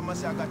 But I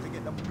say I got to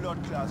get the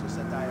blood clots to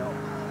set I up.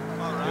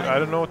 Dude, I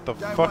don't know what the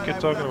fuck you're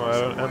talking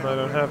about, and I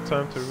don't have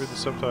time to read the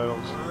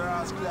subtitles.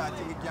 Rascal, I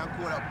think you can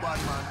call a bad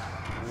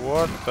man.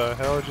 What the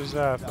hell just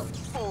That happened?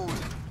 fool.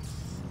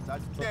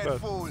 That dead bad.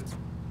 fool.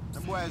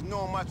 The boy is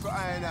no match for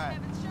I and I.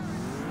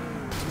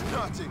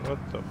 Nothing.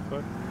 What the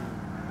fuck?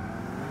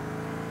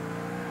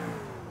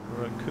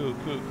 Alright, cool.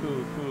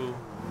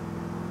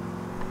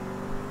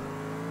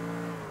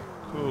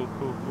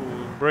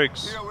 Cool.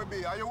 Brakes. Here we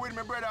be. Are you with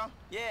me, brother?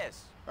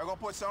 Yes. I'm gonna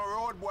put some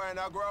road boy in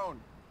the ground.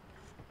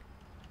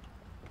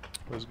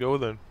 Let's go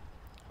then.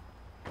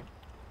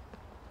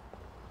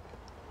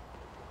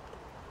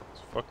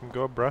 Let's fucking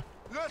go, bruh.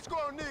 Let's go,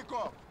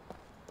 Nico.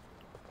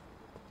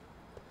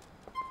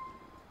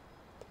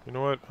 You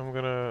know what? I'm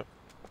gonna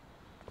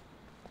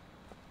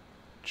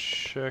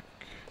check.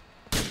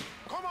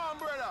 Come on,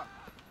 brother.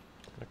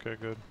 Okay,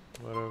 good.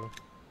 Whatever.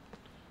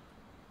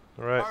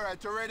 Alright,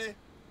 Alright, you ready?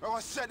 I'm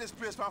gonna set this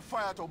place on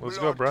fire to Let's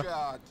blood go, bruh.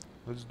 clot.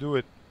 let's do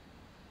it.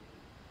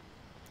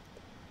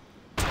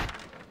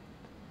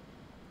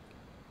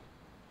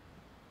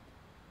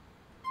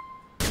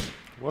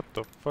 What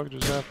the fuck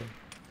just happened?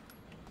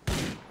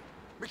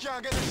 We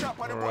can't get the shot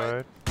on the boy.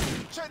 Alright.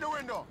 Check the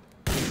window.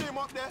 See him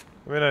up there?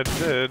 I mean, I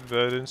did, but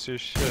I didn't see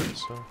shit,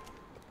 so.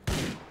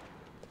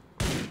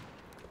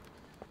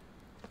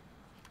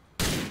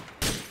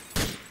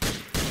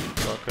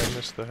 Fuck, I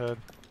missed the head.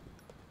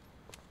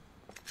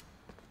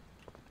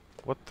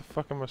 What the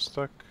fuck am I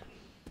stuck?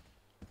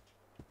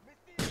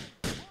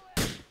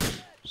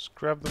 Just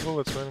grab the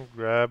bullets, man.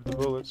 Grab the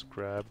bullets,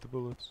 grab the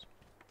bullets.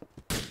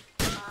 I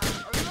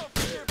love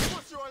to get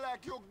pussy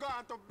like you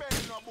gone to bed,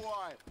 no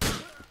boy.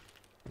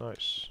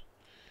 Nice.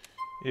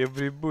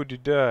 Everybody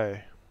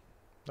die.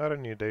 I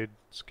don't need aid,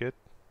 skit.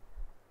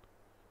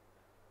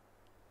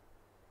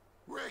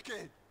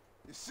 Wicked.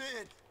 You see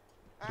it?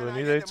 Do And I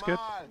need get aid, them skit?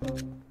 all.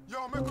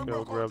 Yo, make Okay, we I'll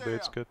broke grab out the there.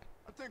 aid, skit.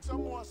 I think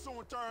some more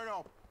soon turn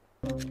up.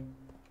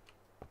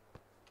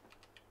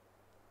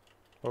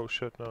 Oh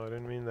shit, no, I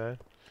didn't mean that.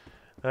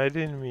 I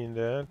didn't mean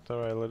that.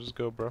 Alright, let's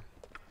go, bro.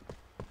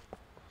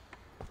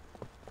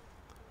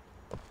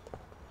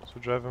 So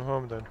drive him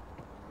home then.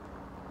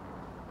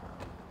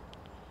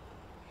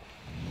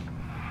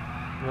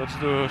 Let's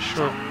do a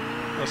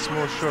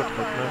small shortcut,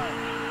 man.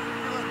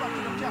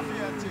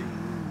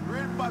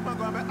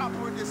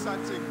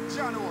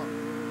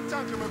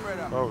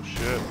 Oh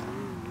shit.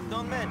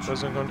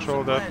 Doesn't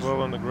control that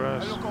well on the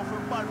grass. He's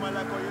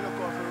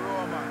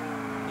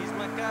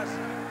my cousin.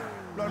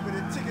 Blood with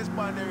the thickest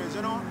band there is,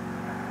 you know?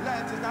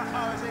 Light is not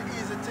always an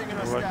easy thing in a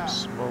I like star.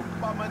 smoke.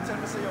 Batman tell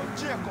me, say, yo,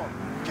 Jacob,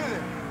 kill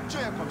him,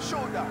 Jacob,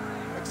 shoot that,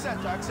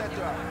 etc.,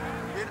 etc.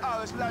 It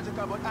always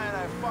logical, but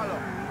I follow.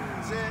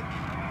 See?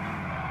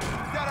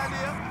 That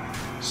idea?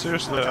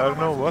 Seriously, I don't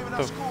know what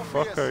the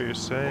fuck are you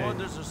saying.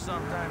 Orders are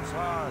sometimes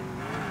hard.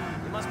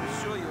 You must be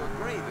sure you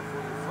agree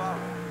before you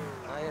follow.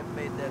 I have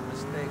made that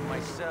mistake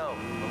myself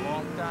a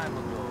long time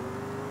ago.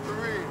 For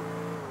real.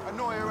 I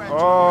know you're right.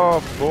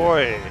 Oh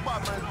boy.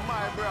 Batman's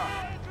my bro.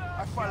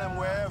 I follow him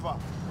wherever.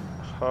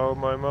 How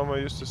my mama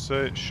used to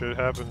say, shit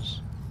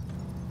happens.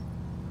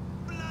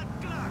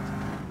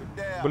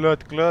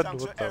 Blood clot?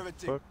 Thanks What for the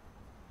everything. fuck?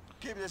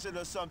 Keep this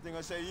into something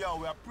and say, yo,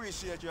 we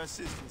appreciate your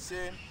assistance,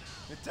 see?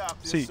 We talk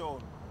to See. you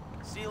soon.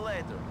 See you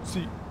later.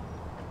 See.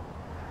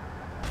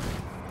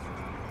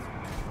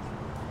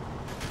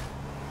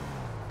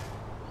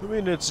 I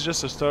mean, it's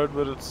just a start,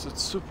 but it's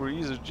super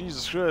easy.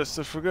 Jesus Christ,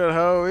 I forgot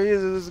how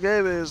easy this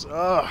game is.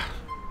 Ah,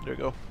 there you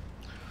go.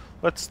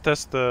 Let's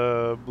test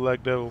the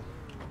Black Devil.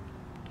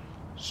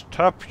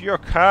 Stop your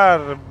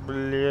car,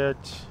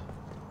 блять.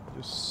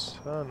 You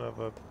son of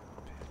a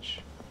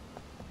bitch.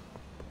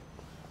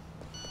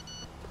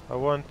 I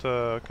want,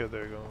 okay,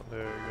 there you go,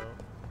 there you go.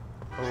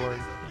 I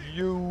want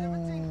you.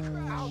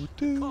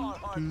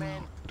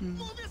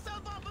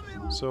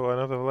 So,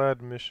 another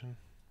Vlad mission.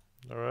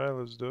 Alright,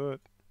 let's do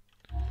it.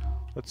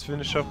 Let's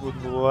finish up with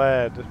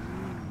Vlad.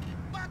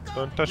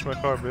 Don't touch my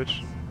car,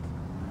 bitch.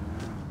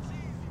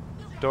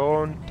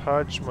 Don't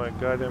touch my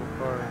goddamn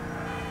car.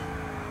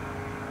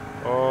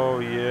 Oh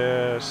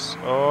yes.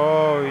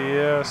 Oh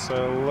yes,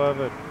 I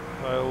love it.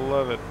 I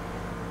love it.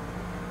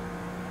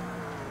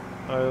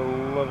 I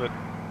love it.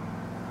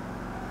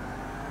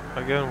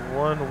 Again,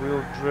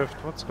 one-wheel drift.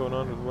 What's going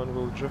on with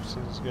one-wheel drifts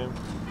in this game?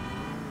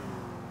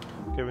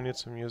 Okay, we need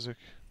some music.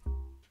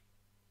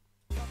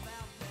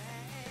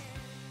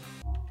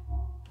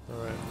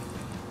 Alright.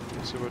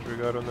 Let's see what we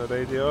got on the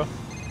radio.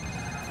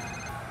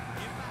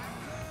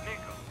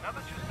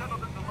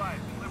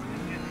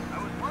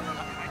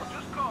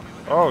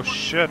 Oh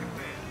shit!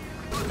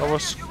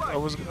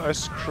 I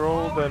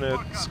scrolled and it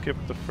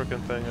skipped the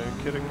frickin' thing. Are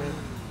you kidding me?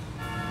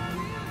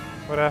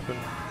 What happened?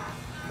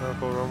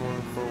 Miracle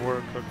Roman for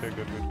work. Okay,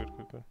 good.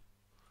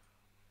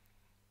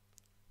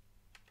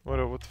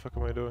 What the fuck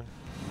am I doing?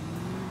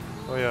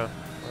 Oh yeah,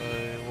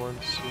 I want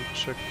to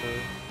check the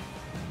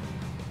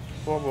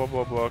blah blah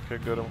blah blah. Okay,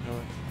 good. I'm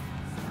coming.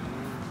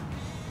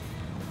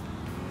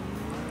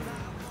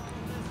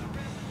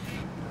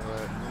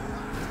 Alright.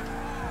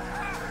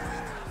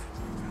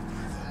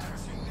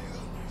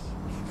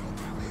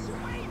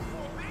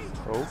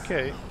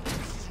 Okay.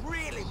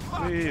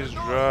 Please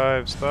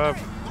drive. Stop.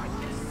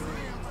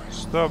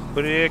 Stop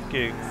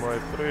braking, my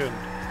friend.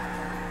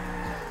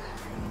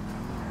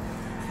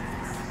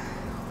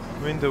 I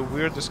mean, the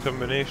weirdest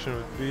combination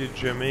would be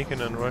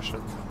Jamaican and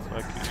Russian.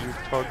 Like, you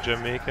talk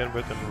Jamaican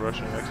but in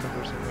Russian accent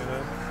or something like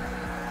that.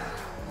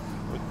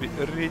 Would be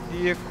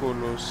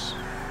ridiculous.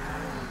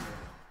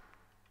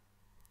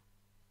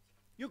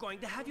 You're going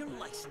to have your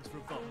license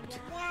revoked.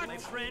 What? My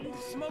friend,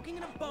 smoking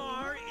in a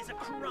bar is a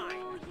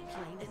crime.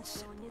 Plain and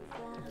simple.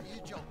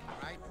 You're joking,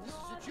 right? This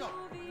is a joke.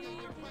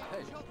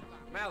 Hey,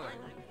 Mallory,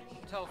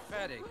 tell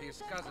Fatty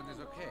his cousin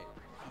is okay.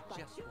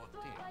 He just walked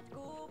in.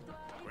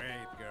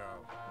 Great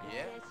girl.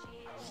 Yeah?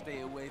 Stay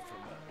away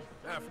from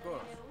her. Of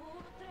course.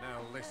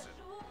 Now listen,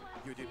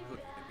 you did good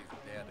with the bit of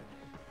the enemy.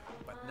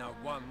 But now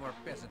one more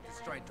peasant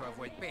is trying to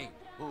avoid paying.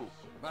 Who?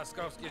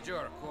 Moskovsky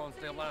Jerk, who owns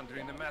the laundry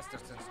in the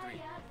Masterson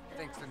Street.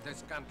 Thinks in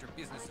this country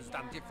business is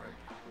done different.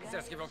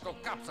 Says he will call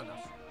cops on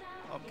us.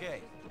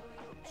 Okay.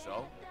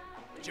 So?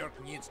 Jerk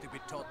needs to be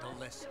taught a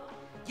lesson.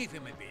 Give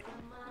him a bit.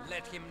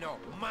 Let him know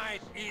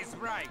might is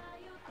right.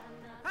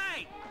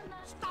 Hey!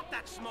 Stop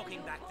that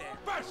smoking back there!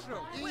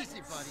 Mushroom!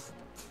 Easy, buddy.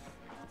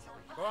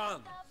 Go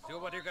on, do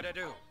what you gotta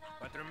do.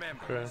 But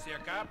remember, Okay. you see a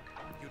cop,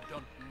 you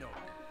don't know.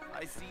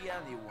 I see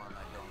anyone,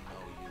 I don't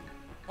know you.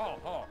 Ho,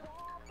 ho.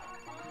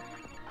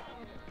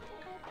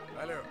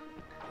 Алло,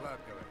 Влад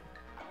говорит.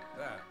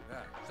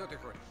 Да, что ты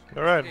хочешь?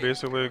 Alright,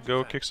 basically,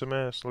 go kick some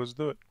ass. Let's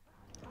do it.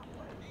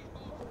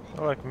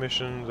 I like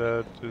mission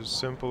that is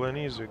simple and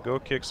easy. Go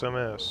kick some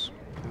ass.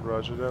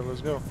 Roger that,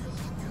 let's go.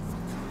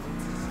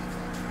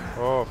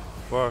 Oh,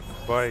 fuck,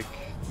 bike.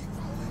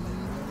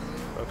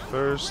 The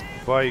first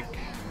bike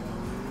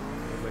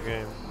in the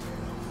game.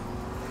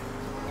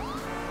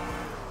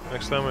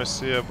 Next time I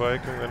see a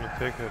bike, I'm gonna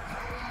take it.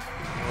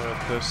 I wanna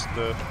test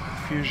the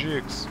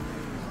Fujiks.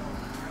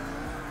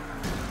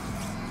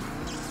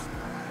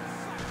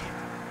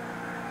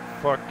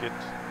 Fuck it.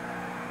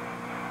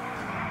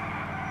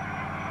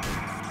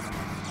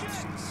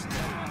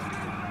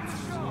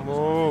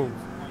 Move.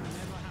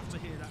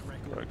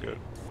 Very good.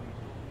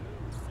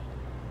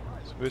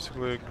 So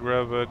basically,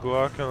 grab a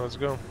Glock and let's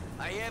go.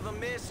 I have a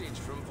message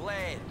from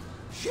Vlad.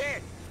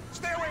 Shit!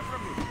 Stay away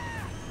from me!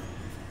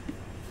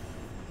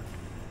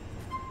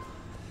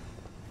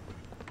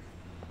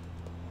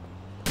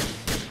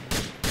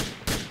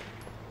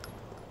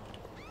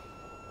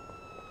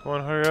 Come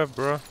on, hurry up,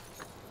 bro.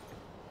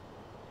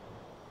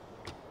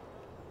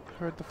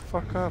 Hurry the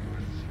fuck up.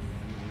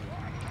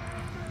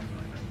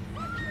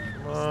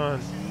 Come on.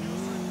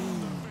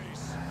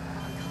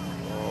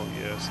 Oh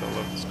yes, I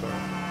love this car.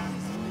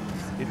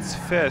 It's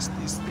fast,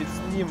 it's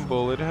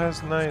nimble, it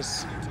has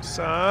nice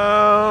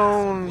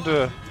sound.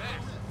 Good.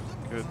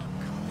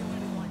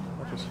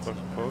 That was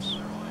fucking close.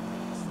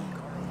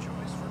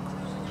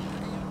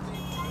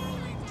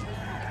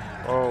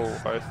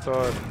 Oh, I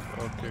thought...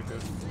 Okay,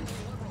 good.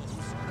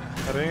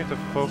 I don't need to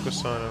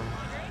focus on him.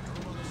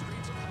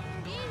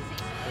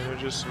 Let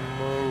me just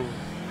move.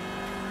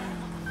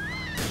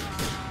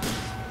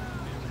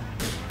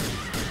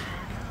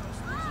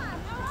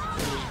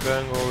 Just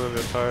bang all over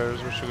the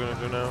tires. What you gonna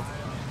do now?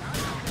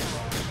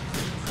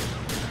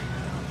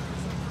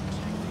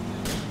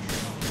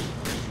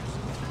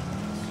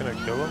 Can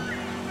I kill him?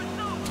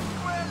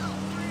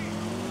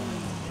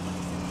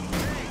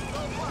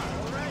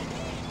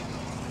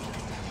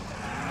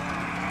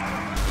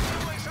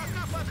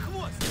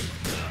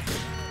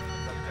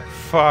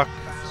 Fuck,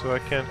 so I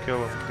can't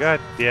kill him. God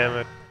damn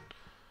it.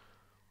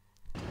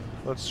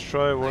 Let's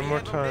try one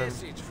more time.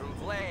 Message from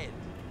Vlad.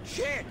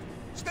 Shit!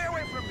 Stay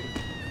away from me!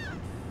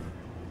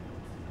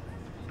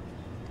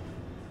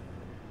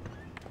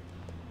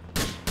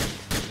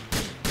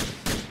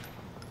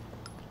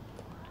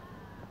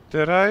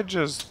 Did I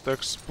just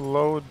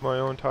explode my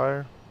own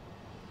tire?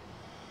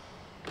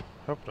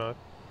 Hope not.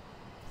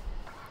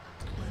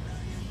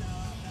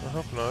 I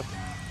hope not.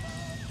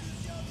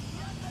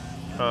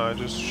 Ah, I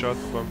just shot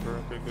the bumper.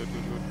 Okay, good,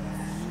 good, good.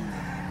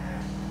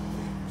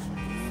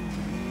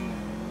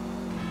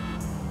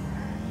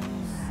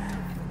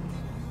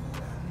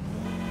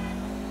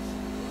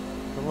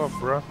 Come on,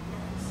 bruh.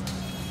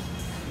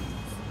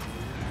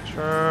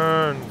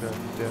 Turn,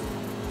 goddammit.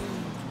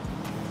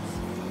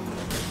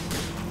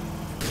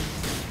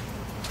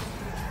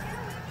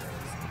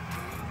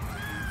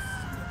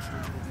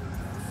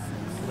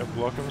 Can I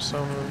block him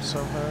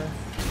somehow?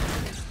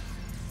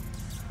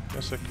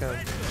 Yes, I can.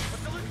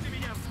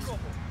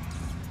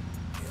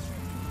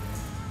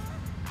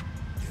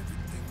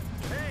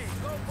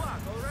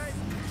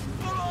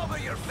 Pull over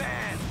your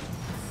van!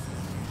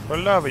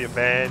 Pull over your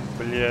van,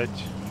 блять.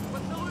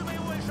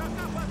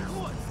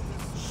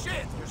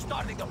 Shit, you're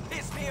starting to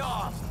piss me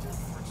off!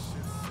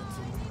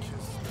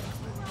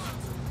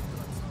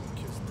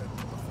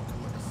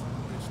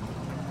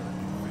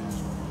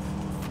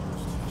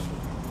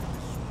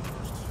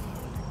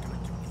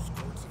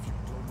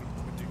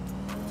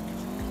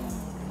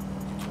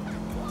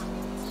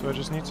 So I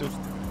just need to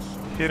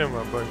hit him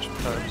a bunch of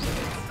times.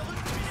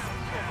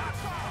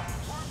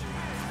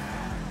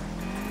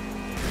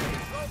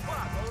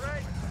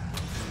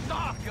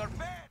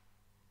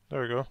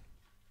 There we go.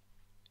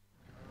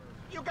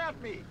 You got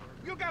me!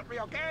 You got me,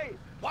 okay?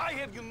 Why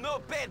have you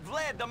not paid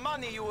Vlad the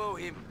money you owe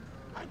him?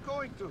 I'm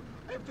going to.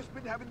 I've just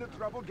been having the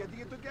trouble getting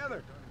it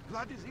together.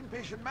 Vlad is an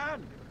impatient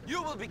man.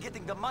 You will be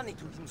getting the money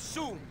to him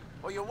soon,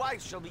 or your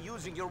wife shall be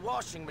using your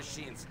washing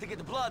machines to get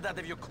the blood out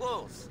of your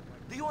clothes.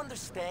 Do you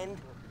understand?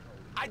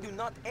 I do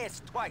not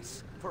ask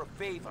twice for a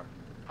favor.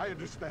 I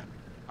understand.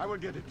 I will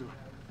get it to him.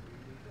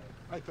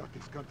 I thought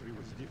this country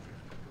was different.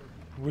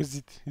 Was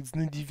it? It's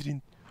not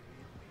different.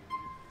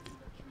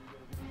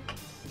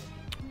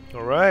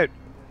 Alright.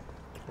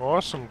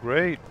 Awesome,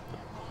 great.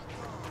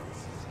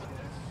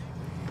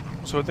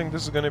 So I think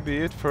this is gonna be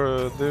it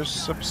for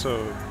this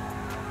episode.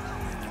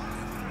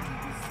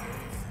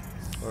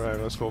 Alright,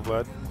 let's go,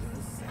 Vlad.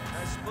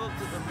 I spoke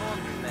to the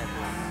laundromat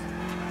once.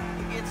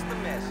 He gets the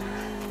message.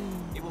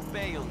 He will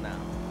bail now.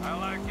 I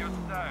like your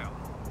style.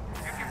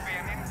 You can be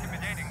an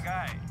intimidating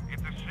guy.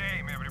 It's a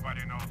shame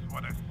everybody knows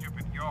what a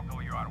stupid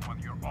yokel you are when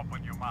you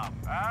open your mouth.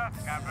 Huh?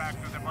 Come back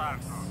to the bar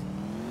soon.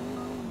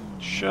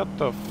 Shut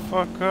the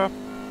fuck up.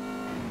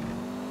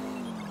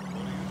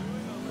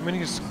 I mean,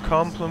 he's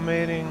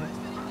complimenting,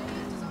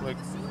 like,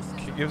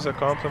 he gives a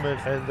compliment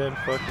and then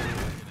fucking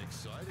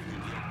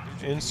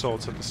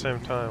insults at the same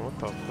time. What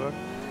the fuck?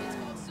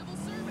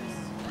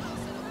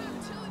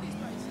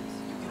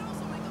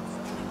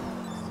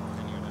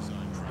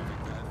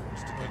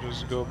 I'll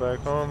just go back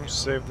home,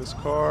 save this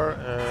car,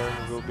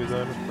 and we'll be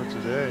done for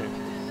today.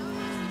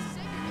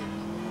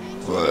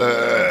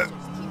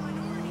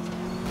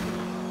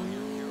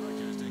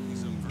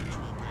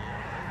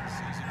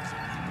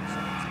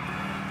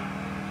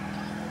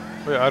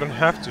 Wait, I don't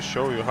have to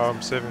show you how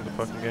I'm saving the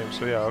fucking game.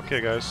 So yeah,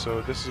 okay guys,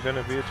 so this is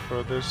gonna be it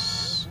for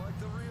this.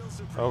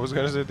 I was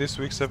gonna say this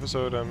week's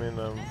episode. I mean,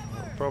 I'm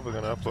probably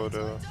gonna upload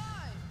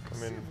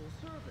in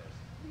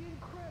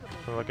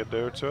like a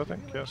day or two, I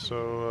think. Yeah,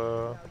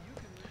 so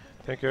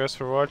thank you guys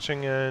for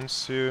watching and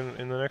see you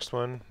in the next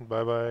one.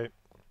 Bye bye.